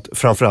mängden mat,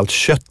 framförallt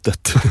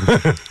köttet.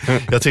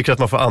 Jag tycker att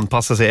man får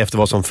anpassa sig efter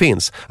vad som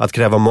finns. Att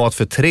kräva mat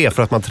för 3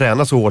 för att man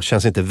tränar så hårt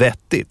känns inte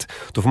vettigt.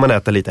 Då får man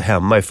äta lite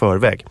hemma i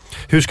förväg.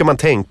 Hur ska man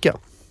tänka?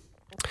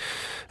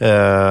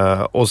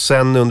 Och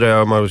sen undrar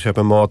jag om man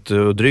köper mat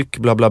och dryck,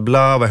 bla bla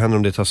bla. Vad händer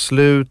om det tar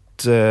slut?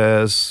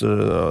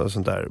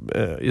 Sånt där.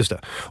 Just det.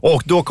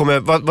 Och då kommer,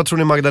 vad tror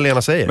ni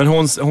Magdalena säger? Men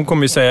hon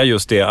kommer ju säga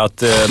just det,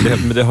 att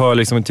det hör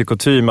liksom till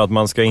kutym att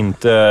man ska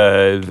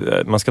inte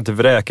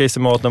vräka i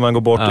sig mat när man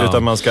går bort,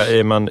 utan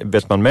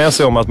vet man med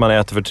sig om att man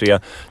äter för 3,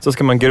 så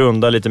ska man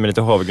grunda lite med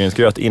lite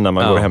havregrynsgröt innan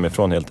man går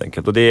hemifrån helt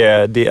enkelt. Och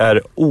det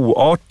är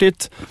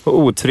oartigt och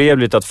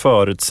otrevligt att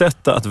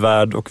förutsätta att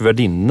värd och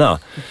värdinna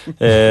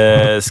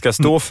ska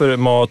stå för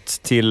mat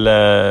till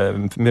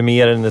med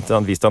mer än ett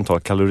visst antal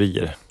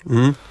kalorier.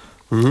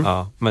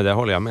 Ja, men det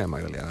håller jag med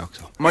Magdalena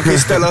också. Man kan ju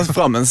ställa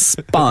fram en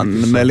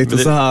spann med lite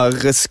så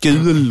här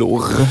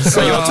skulor. Så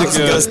jag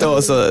tycker det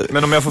står så.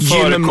 Men om jag får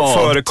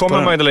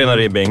förekomma Magdalena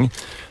Ribbing,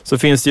 så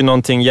finns det ju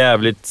någonting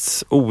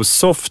jävligt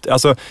osoft.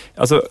 Alltså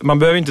man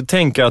behöver inte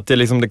tänka att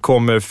det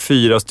kommer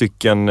 4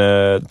 stycken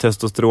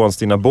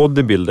testosteronstinna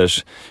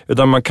bodybuilders.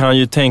 Utan man kan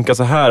ju tänka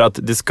så här att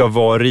det ska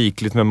vara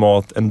rikligt med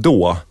mat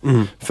ändå.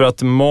 För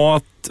att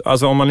mat,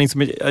 alltså om man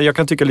jag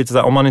kan tycka lite så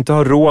här, om man inte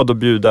har råd att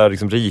bjuda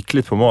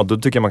rikligt på mat, då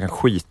tycker jag man kan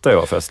skita i att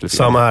ha fest.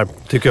 Samma här,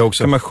 tycker jag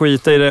också. Kan man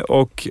skita i det,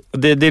 och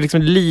det är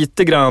liksom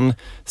lite grann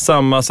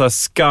samma så här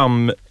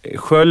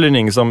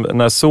skamsköljning som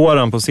när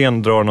Soran på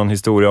scen drar någon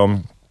historia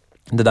om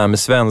det där med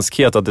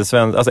svenskhet, att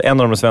alltså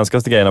en av de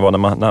svenskaste grejerna var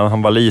när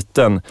han var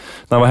liten, när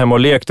han var hemma och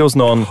lekte hos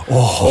någon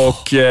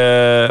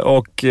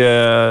och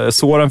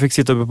Soran fick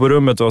sitta uppe på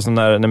rummet och så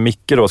när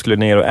Micke då skulle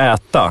ner och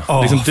äta.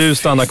 Du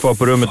stannar kvar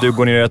på rummet, du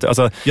går ner och äter.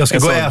 Alltså, jag ska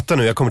gå och äta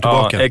nu, jag kommer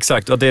tillbaka. Ja,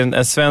 exakt. Och det är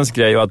en svensk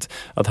grej, och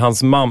att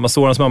hans mamma,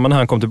 Sorans mamma, när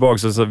han kom tillbaka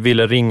så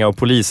ville ringa och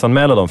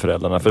polisanmäla de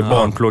föräldrarna för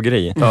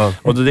barnplågeri.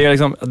 Och det är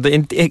liksom, det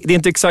är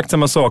inte exakt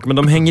samma sak, men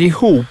de hänger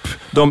ihop.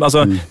 Det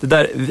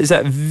där så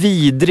här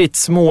vidrigt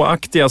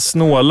småaktiga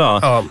snåla.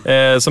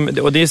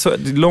 Och det är så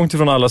långt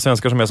ifrån alla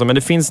svenskar som är så, men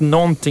det finns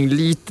någonting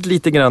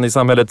lite grann i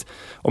samhället.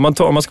 Om man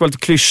ska vara lite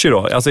klyschig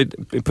då, alltså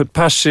på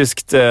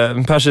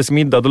persisk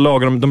middag, då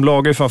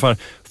lagar ju för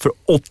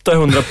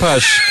 800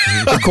 pers.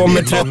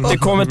 Det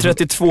kommer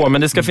 32,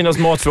 men det ska finnas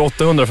mat för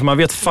 800, för man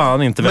vet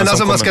fan inte vem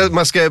som kommer.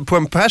 Man ska på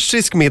en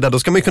persisk middag, då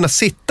ska man ju kunna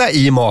sitta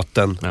i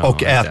maten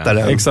och äta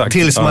den. Exakt.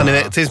 Tills man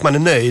är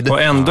nöjd. Och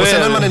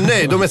sen när man är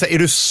nöjd, då är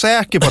du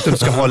säker på att du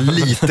ska ha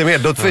lite mer?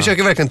 Då försöker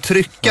jag verkligen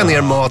trycka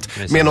ner mat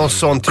med någon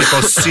sån typ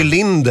av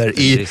cylinder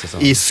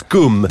i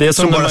skum. Det är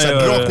som bara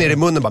rakt ner i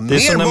munnen. Bara, det är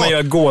som när man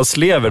gör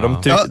gåslever.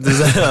 De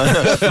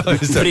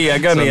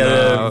pregar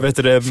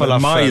ner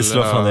majs.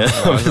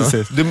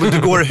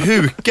 Du går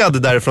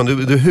hukad därifrån.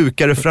 Du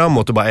hukar det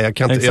framåt och bara, jag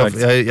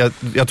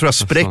tror jag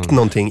spräckt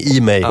någonting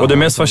i mig. Och det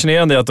mest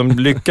fascinerande är att de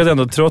lyckas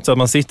ändå, trots att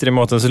man sitter i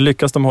maten, så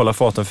lyckas de hålla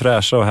faten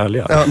fräscha och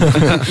härliga.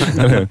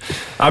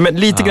 Men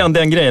lite grann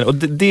den grejen. Och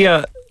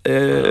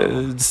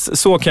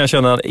så kan jag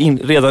känna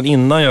redan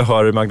innan jag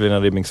hör Magdalena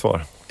Ribbings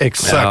svar.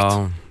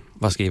 Exakt.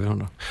 Vad skriver hon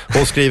då?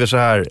 Hon skriver så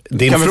här.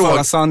 Kan vi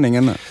föra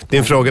sanningen nu?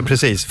 Din fråga,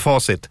 precis,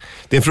 facit.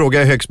 Din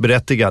fråga är högst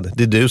berättigad.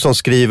 Det är du som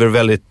skriver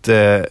väldigt...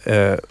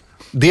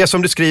 Det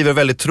som du skriver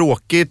väldigt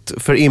tråkigt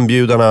för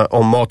inbjudarna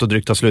om mat och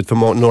dryck tar slut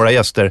för några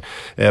gäster.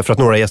 För att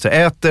några gäster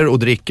äter och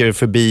dricker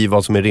förbi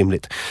vad som är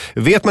rimligt.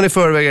 Vet man i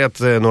förväg att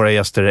några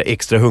gäster är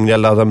extra hungriga,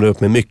 laddar man upp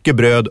med mycket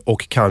bröd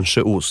och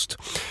kanske ost.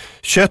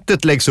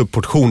 Köttet läggs upp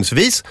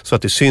portionsvis så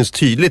att det syns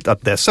tydligt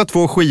att dessa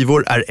 2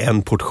 skivor är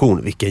en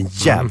portion. Vilken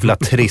jävla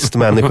trist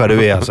människa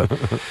du är alltså.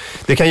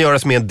 Det kan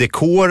göras med en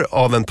dekor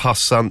av en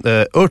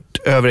passande ört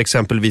över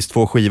exempelvis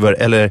 2 skivor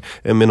eller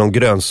med någon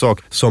grönsak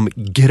som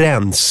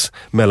gräns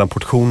mellan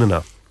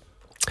portionerna.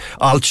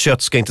 Allt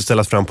kött ska inte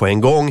ställas fram på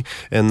en gång.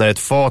 När ett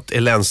fat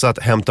är länsat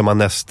hämtar man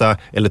nästa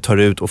eller tar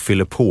ut och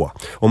fyller på.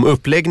 Om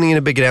uppläggningen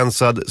är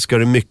begränsad ska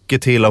det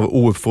mycket till av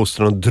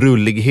ouppfostran och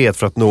drullighet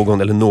för att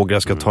någon eller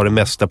några ska ta det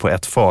mesta på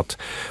ett fat.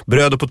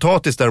 Bröd och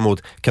potatis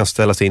däremot kan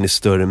ställas in i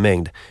större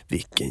mängd.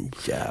 Vilken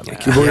jävla...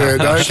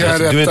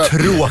 Du är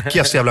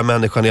tråkigaste jävla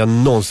människan jag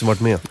någonsin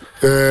varit med.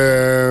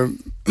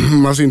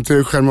 Man ska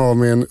inte skärma av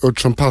med en ört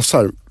som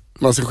passar.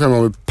 Man ska skärma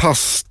av med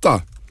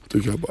pasta.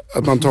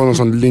 Att man tar någon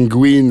sån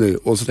linguini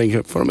och så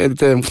tänker får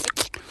de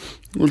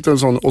lite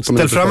sån 8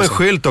 ställ fram en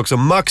skylt också,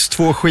 max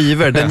 2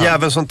 skivor. Den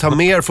jäveln som tar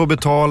mer får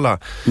betala.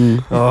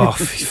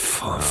 Fy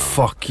fan,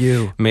 fuck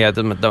you. Med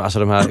alltså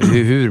de här,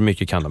 hur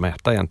mycket kan de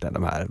äta egentligen?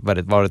 De här,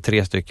 var det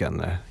 3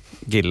 stycken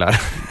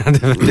gillar?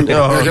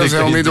 Jag kan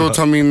säga, om vi då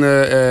tar min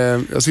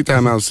jag sitter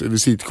här med hans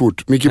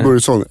visitkort Micke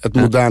Börjesson, ett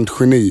modernt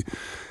geni.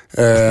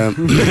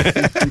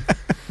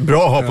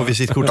 Bra att ha på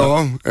visitkort.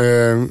 Ja,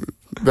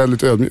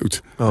 väldigt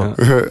ödmjukt.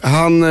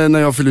 Han, när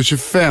jag fyllde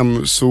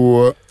 25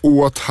 så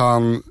åt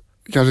han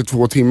kanske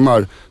 2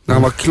 timmar. När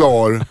han var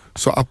klar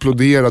så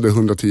applåderade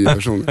 110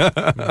 personer.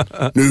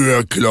 Nu är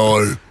jag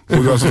klar.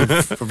 Och då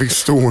jag fick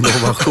stående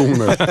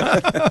ovationer.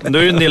 Då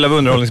är det en del av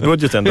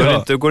underhållningsbudgeten.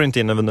 Då går det inte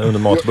in under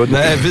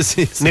matbudgeten. Nej,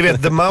 precis. Ni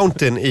vet The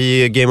Mountain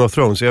i Game of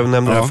Thrones. Jag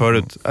nämnde det här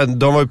förut.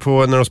 De var ju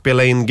på, när de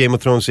spelade in Game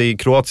of Thrones i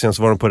Kroatien,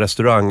 så var de på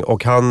restaurang.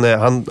 Och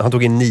han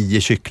tog in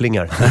 9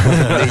 kycklingar.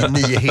 Det är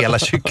 9 hela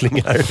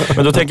kycklingar.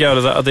 Men då tänker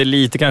jag att det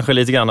är kanske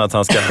lite grann att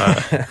han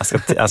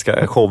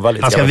ska showa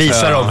lite. Han ska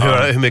visa dem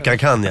hur mycket han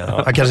kan.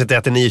 Ja. Han kanske inte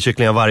äter 9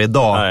 kycklingar varje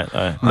dag.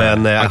 Nej.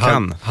 Men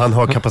han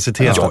har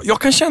kapacitet.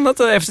 Jag kan känna att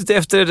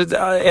efter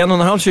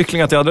 1,5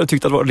 kyckling att jag hade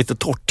tyckt att det var lite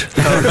torrt.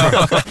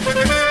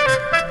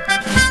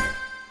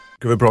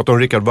 Ska vi prata om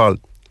Rickard Wall?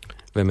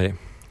 Vem är det?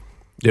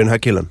 Det är den här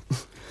killen.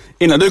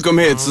 Innan du kom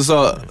hit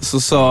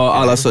så sa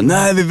alla så: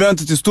 nej, vi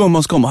väntar till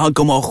Stormans kommer. Han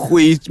kommer ha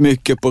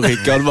skitmycket på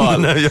Rickard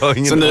Wall.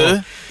 Så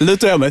nu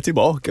lutar jag mig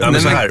tillbaka. Ja,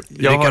 men så här,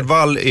 Rickard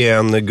Wall är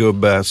en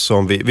gubbe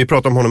som vi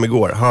pratade om honom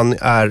igår. Han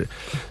är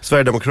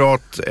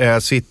Sverigedemokrat,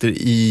 sitter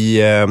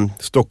i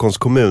Stockholms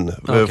kommun,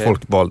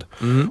 folkvald.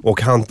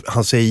 Och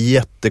han säger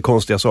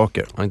jättekonstiga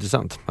saker. Ja,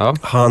 intressant. Ja.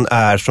 Han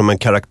är som en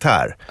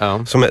karaktär.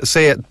 Ja.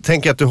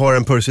 Tänk att du har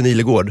en Percy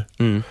Nilegård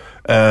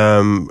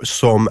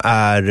som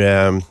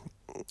är...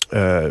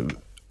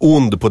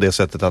 ond på det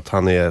sättet att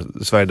han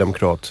är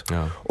Sverigedemokrat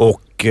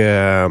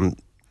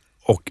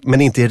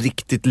men inte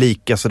riktigt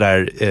lika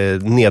sådär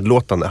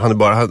nedlåtande. Han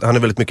är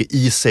väldigt mycket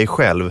i sig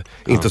själv,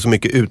 inte så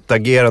mycket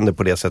utagerande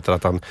på det sättet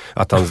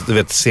att han du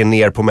vet, ser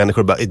ner på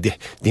människor och bara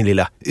din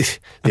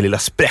lilla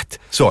sprätt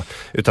så,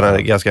 utan han är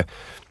ganska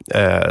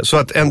så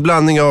att en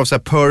blandning av så här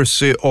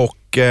Percy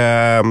och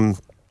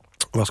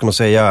vad ska man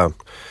säga,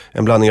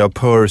 en blandning av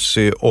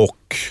Percy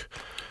och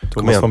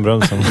Thomas von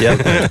Brömsen.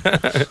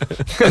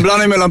 En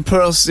blandning mellan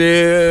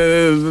Percy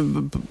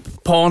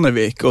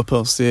Parnevik och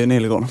Percy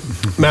Nilegård.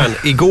 Men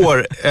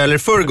igår, eller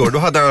förrgår, då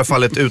hade han i alla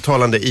fall ett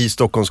uttalande i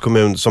Stockholms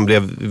kommun som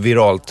blev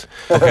viralt.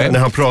 När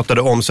han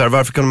pratade om så här,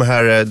 varför kan de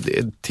här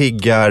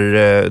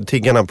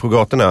tiggarna på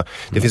gatorna,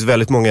 det finns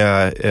väldigt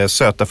många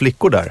söta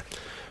flickor där.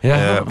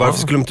 Varför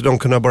skulle inte de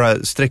kunna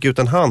bara sträcka ut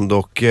en hand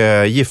och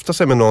gifta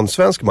sig med någon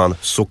svensk man?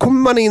 Så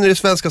kommer man in i det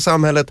svenska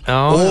samhället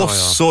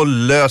så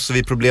löser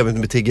vi problemet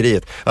med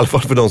tiggeriet. I alla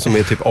fall för de som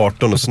är typ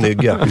 18 och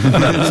snygga. Det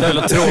är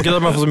väldigt tråkigt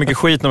att man får så mycket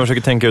skit när man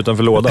försöker tänka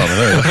utanför lådan.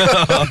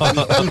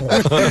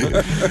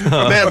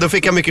 Men då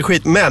fick han mycket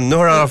skit. Men nu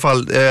har han i alla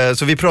fall,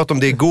 så vi pratade om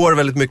det igår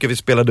väldigt mycket. Vi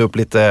spelade upp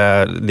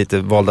lite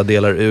valda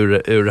delar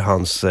ur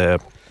hans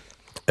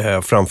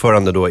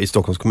framförande då i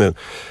Stockholms kommun.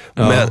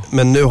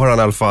 Men nu har han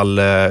i alla fall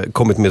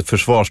kommit med ett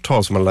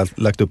försvarstal som han har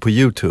lagt upp på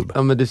YouTube.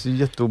 Ja, men det ser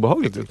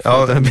jätteobehagligt ut.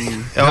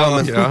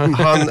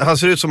 Han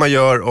ser ut som han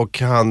gör och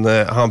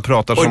han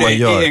pratar som han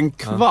gör. Och det är en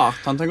kvart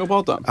han tänker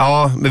prata.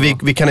 Ja, men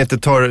vi kan inte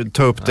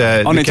ta upp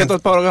det. Har ni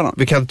tittat på det redan?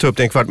 Vi kan inte ta upp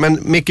det en kvart. Men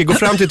Micke, går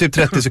fram till typ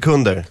 30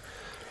 sekunder.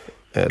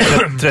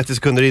 30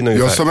 sekunder in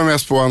ungefär. Jag sa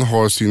mest på att han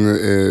har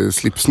sin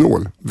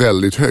slipsnål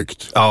väldigt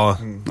högt. Ja,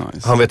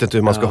 nice. Han vet inte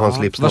hur man ska ha en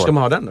slipsnål. Var ska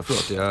man ha den då?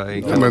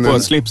 Förlåt, på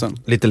slipsen.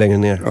 Lite längre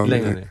ner.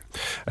 Längre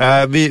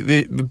ner.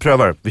 Vi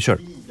prövar, vi kör.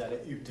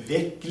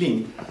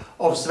 Utveckling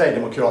av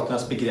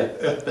Sverigedemokraternas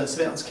begrepp öppen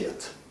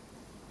svenskhet.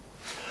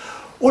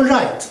 All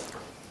right.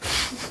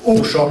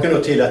 Orsaken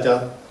då till att jag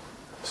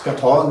ska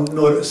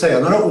säga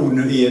några ord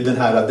nu i den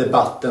här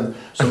debatten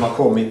som har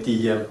kommit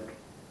i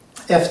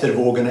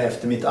eftervågorna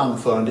efter mitt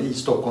anförande i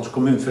Stockholms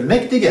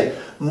kommunfullmäktige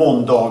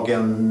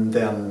måndagen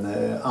den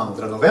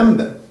 2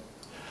 november.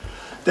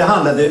 Det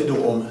handlade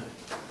då om,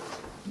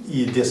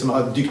 i det som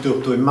har dykt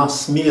upp då i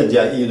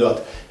massmedia, är då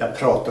att jag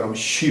pratar om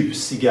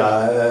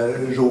tjusiga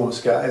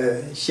romska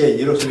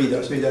tjejer och så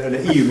vidare, eller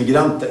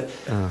EU-migranter.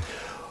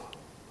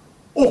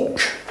 Och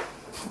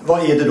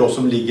vad är det då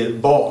som ligger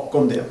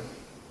bakom det?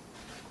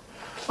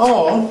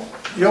 Ja,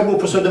 jag bor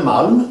på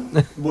Södermalm,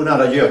 bor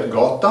nära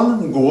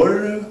Götgatan,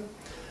 går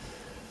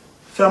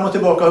fram och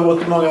tillbaka, har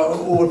gått många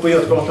år på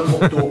Götgatan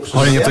och då också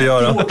har inget att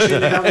göra.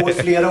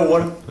 Flera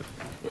år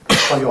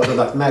har jag då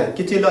lagt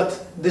märke till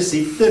att det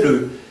sitter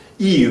du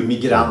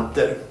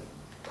EU-migranter.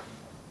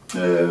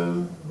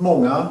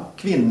 Många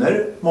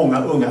kvinnor,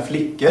 många unga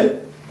flickor.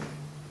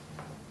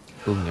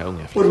 Unga.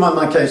 Och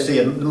man kan ju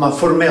se,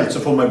 formellt så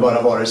får man ju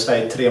bara vara i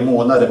Sverige 3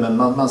 månader, men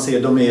man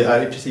ser de är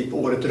här i princip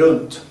året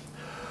runt.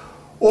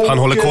 Och, han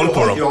håller koll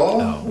på dem.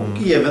 Ja,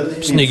 och även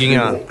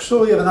snyggingar.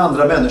 Också, även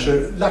andra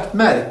människor lagt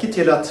märke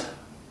till att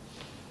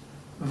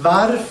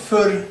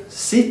varför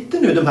sitter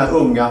nu de här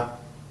unga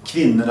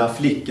kvinnorna,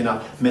 flickorna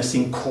med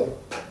sin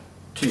kopp,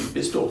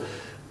 typiskt då,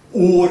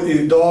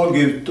 dag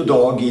ut och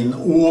dag in,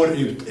 år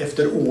ut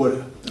efter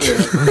år.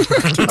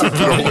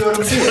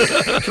 Varför gör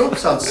de det?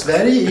 Trots allt,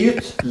 Sverige är ju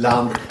ett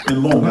land med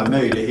många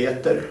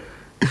möjligheter.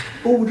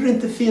 Borde det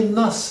inte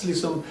finnas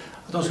liksom,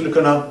 att de skulle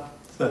kunna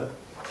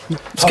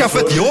skaffa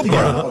ett jobb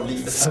bara.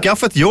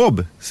 Skaffa ett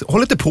jobb.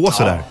 Håll inte på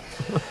sådär.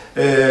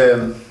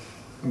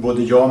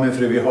 Både jag och min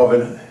fru, vi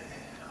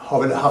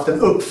har väl haft en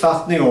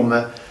uppfattning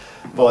om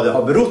vad det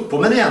har berott på.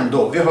 Men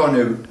ändå, vi har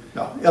nu,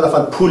 i alla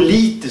fall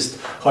politiskt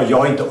har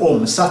jag inte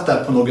omsatt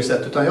det på något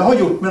sätt. Utan jag har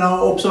gjort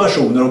mina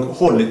observationer och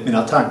hållit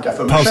mina tankar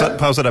för mig själv.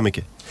 Pausa där,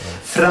 Micke.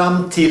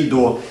 Fram till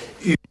då...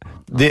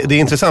 Det är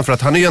intressant för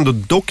att han är ju ändå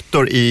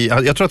doktor i,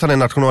 jag tror att han är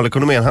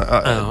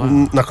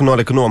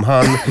nationalekonom.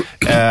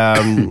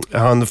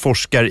 Han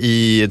forskar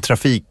i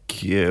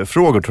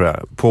trafikfrågor tror jag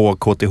på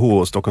KTH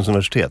och Stockholms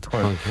universitet.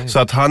 Okay. Så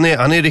att han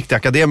är riktig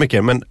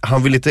akademiker, men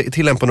han vill inte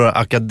tillämpa några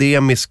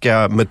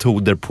akademiska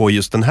metoder på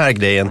just den här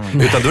grejen,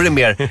 utan då är det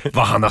mer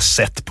vad han har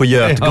sett på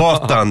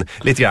Götgatan.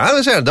 Lite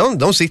grann.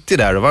 De sitter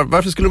där och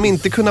varför skulle de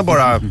inte kunna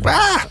bara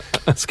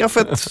skaffa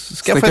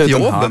ett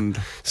jobb?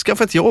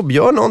 Skaffa ett jobb,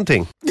 gör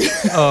någonting.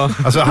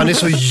 Alltså han är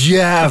så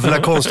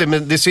jävla konstig,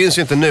 men det syns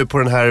ju inte nu på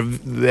den här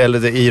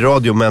eller i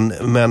radio,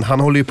 men han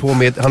håller ju på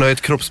med, han har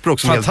ett kroppsspråk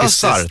som är helt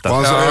bisarrt. Och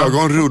hans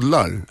ögon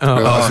rullar.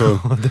 Alltså,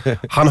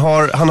 han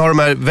har de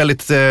här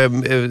väldigt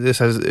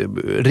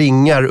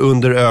ringar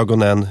under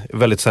ögonen,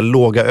 väldigt så här,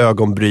 låga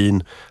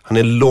ögonbryn. Han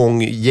är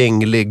lång,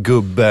 gänglig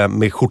gubbe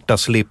med skjorta,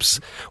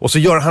 slips. Och så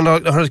gör han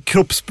har ett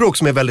kroppsspråk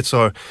som är väldigt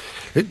så,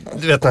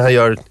 du vet när han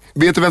gör.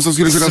 Vet du vem som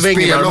skulle kunna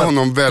spela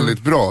honom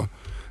väldigt bra?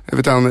 Jag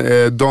vet han,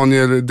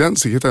 Daniel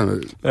Densik heter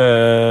han?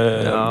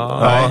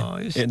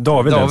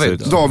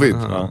 David.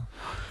 Ja.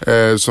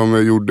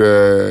 Som gjorde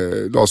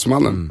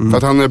Lasermannen. För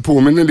att han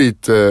påminner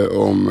lite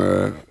om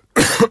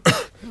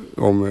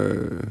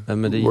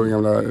vår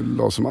gamla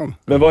Laserman.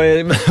 Men vad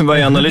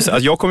är analysen?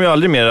 Alltså, jag kommer ju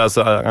aldrig mer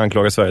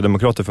anklaga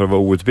Sverigedemokrater för att vara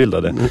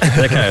outbildade.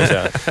 Det kan jag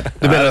säga.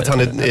 Du menar att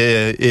han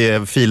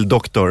är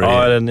fildoktor?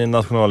 Ja, eller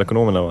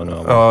nationalekonomerna var nu.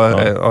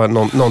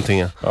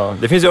 Någonting. Ja.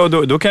 Det finns ju,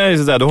 då kan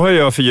jag säga, då har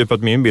jag fördjupat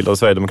min bild av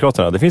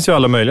Sverigedemokraterna. Det finns ju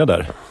alla möjliga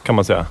där, kan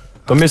man säga.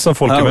 De är som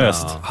folk är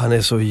mest. Han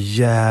är så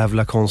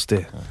jävla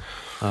konstig.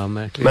 Ja,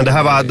 men det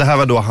här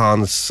var då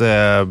hans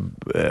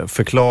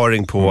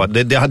förklaring på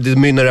det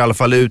mynnar i alla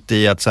fall ut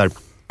i att så här,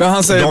 men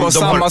han säger bara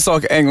samma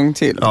sak en gång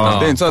till. Ja,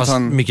 det är inte så att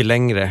han... mycket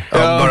längre.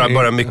 Ja,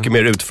 bara mycket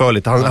mer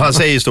utförligt. Han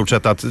säger i stort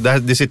sett att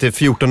det sitter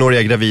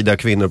 14-åriga gravida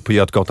kvinnor på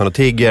Götgatan och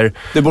tigger.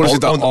 Det borde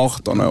sitta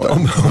 18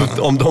 år.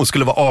 Om de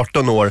skulle vara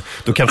 18 år,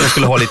 då kanske de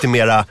skulle ha lite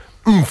mera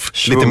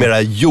lite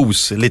mera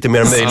juice, lite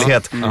mer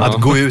möjlighet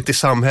att gå ut i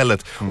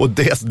samhället. Och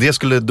det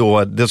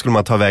skulle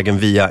man ta vägen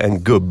via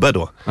en gubbe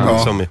då.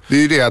 Det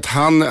är ju det att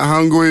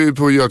han går ju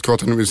på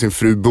Götgatan med sin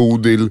fru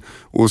Bodil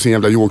och sin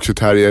jävla Yorkshire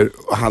terrier.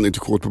 Han är inte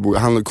kåt på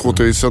Bodil. Han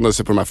kåtar ju sönder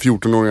sig på de här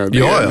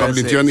 14-åringarna. Man vill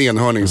inte göra en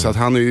enhörning. Så att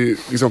han är ju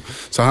liksom,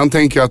 så han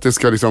tänker att det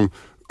ska liksom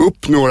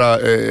upp några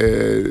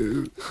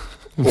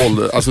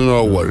ålder, alltså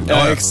några år.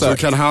 Ja, exakt. Så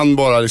kan han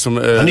bara liksom...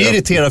 han är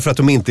irriterad för att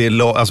de inte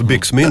är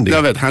byxmyndiga.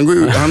 Jag vet, han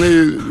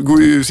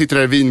sitter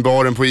där i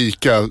vinbaren på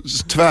Ica,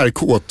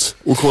 tvärkåt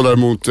och kollar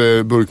mot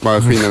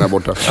burkmaskinerna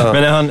borta.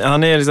 Men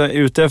han är liksom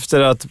ute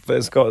efter att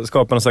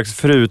skapa någon slags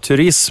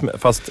fruturism,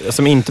 fast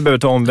som inte behöver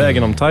ta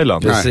omvägen om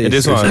Thailand. Precis. Är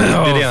det så? Det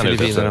är det han är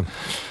ute efter.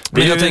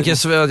 Men jag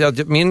tänker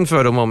att min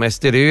fördom om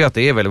SD, det är ju att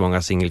det är väldigt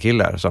många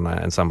singelkillar, sådana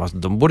ensamma.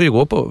 De borde ju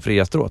gå på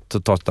fria stråt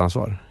och ta ett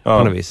ansvar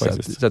på något vis.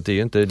 Så att det är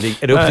ju inte...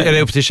 Är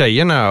det upp till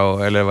tjejerna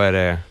eller vad är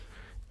det?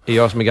 Är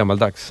jag som är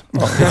gammaldags?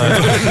 Ja.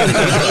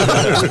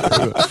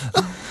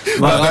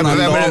 Vem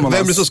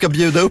är det som ska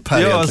bjuda upp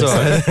här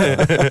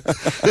egentligen?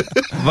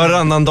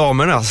 Varannan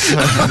damernas.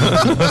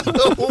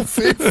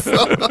 Fy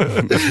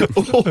fan.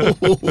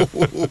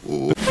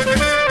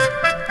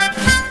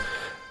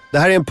 Det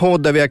här är en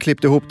podd där vi har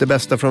klippt ihop det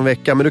bästa från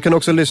veckan. Men du kan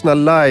också lyssna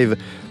live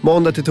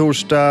måndag till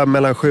torsdag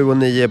mellan 7 och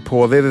 9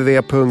 på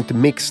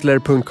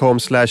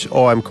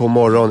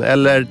www.mixler.com/amkmorgon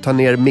eller ta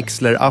ner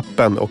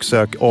Mixler-appen och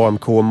sök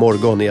AMK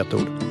Morgon i ett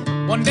ord.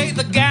 One day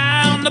the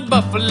guy on the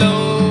buffalo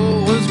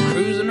was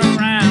cruising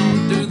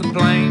around through the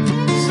plain,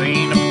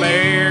 seen a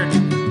bear,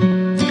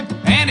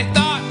 and he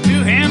thought to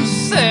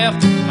himself,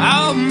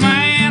 oh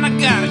man, I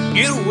gotta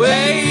get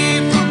away.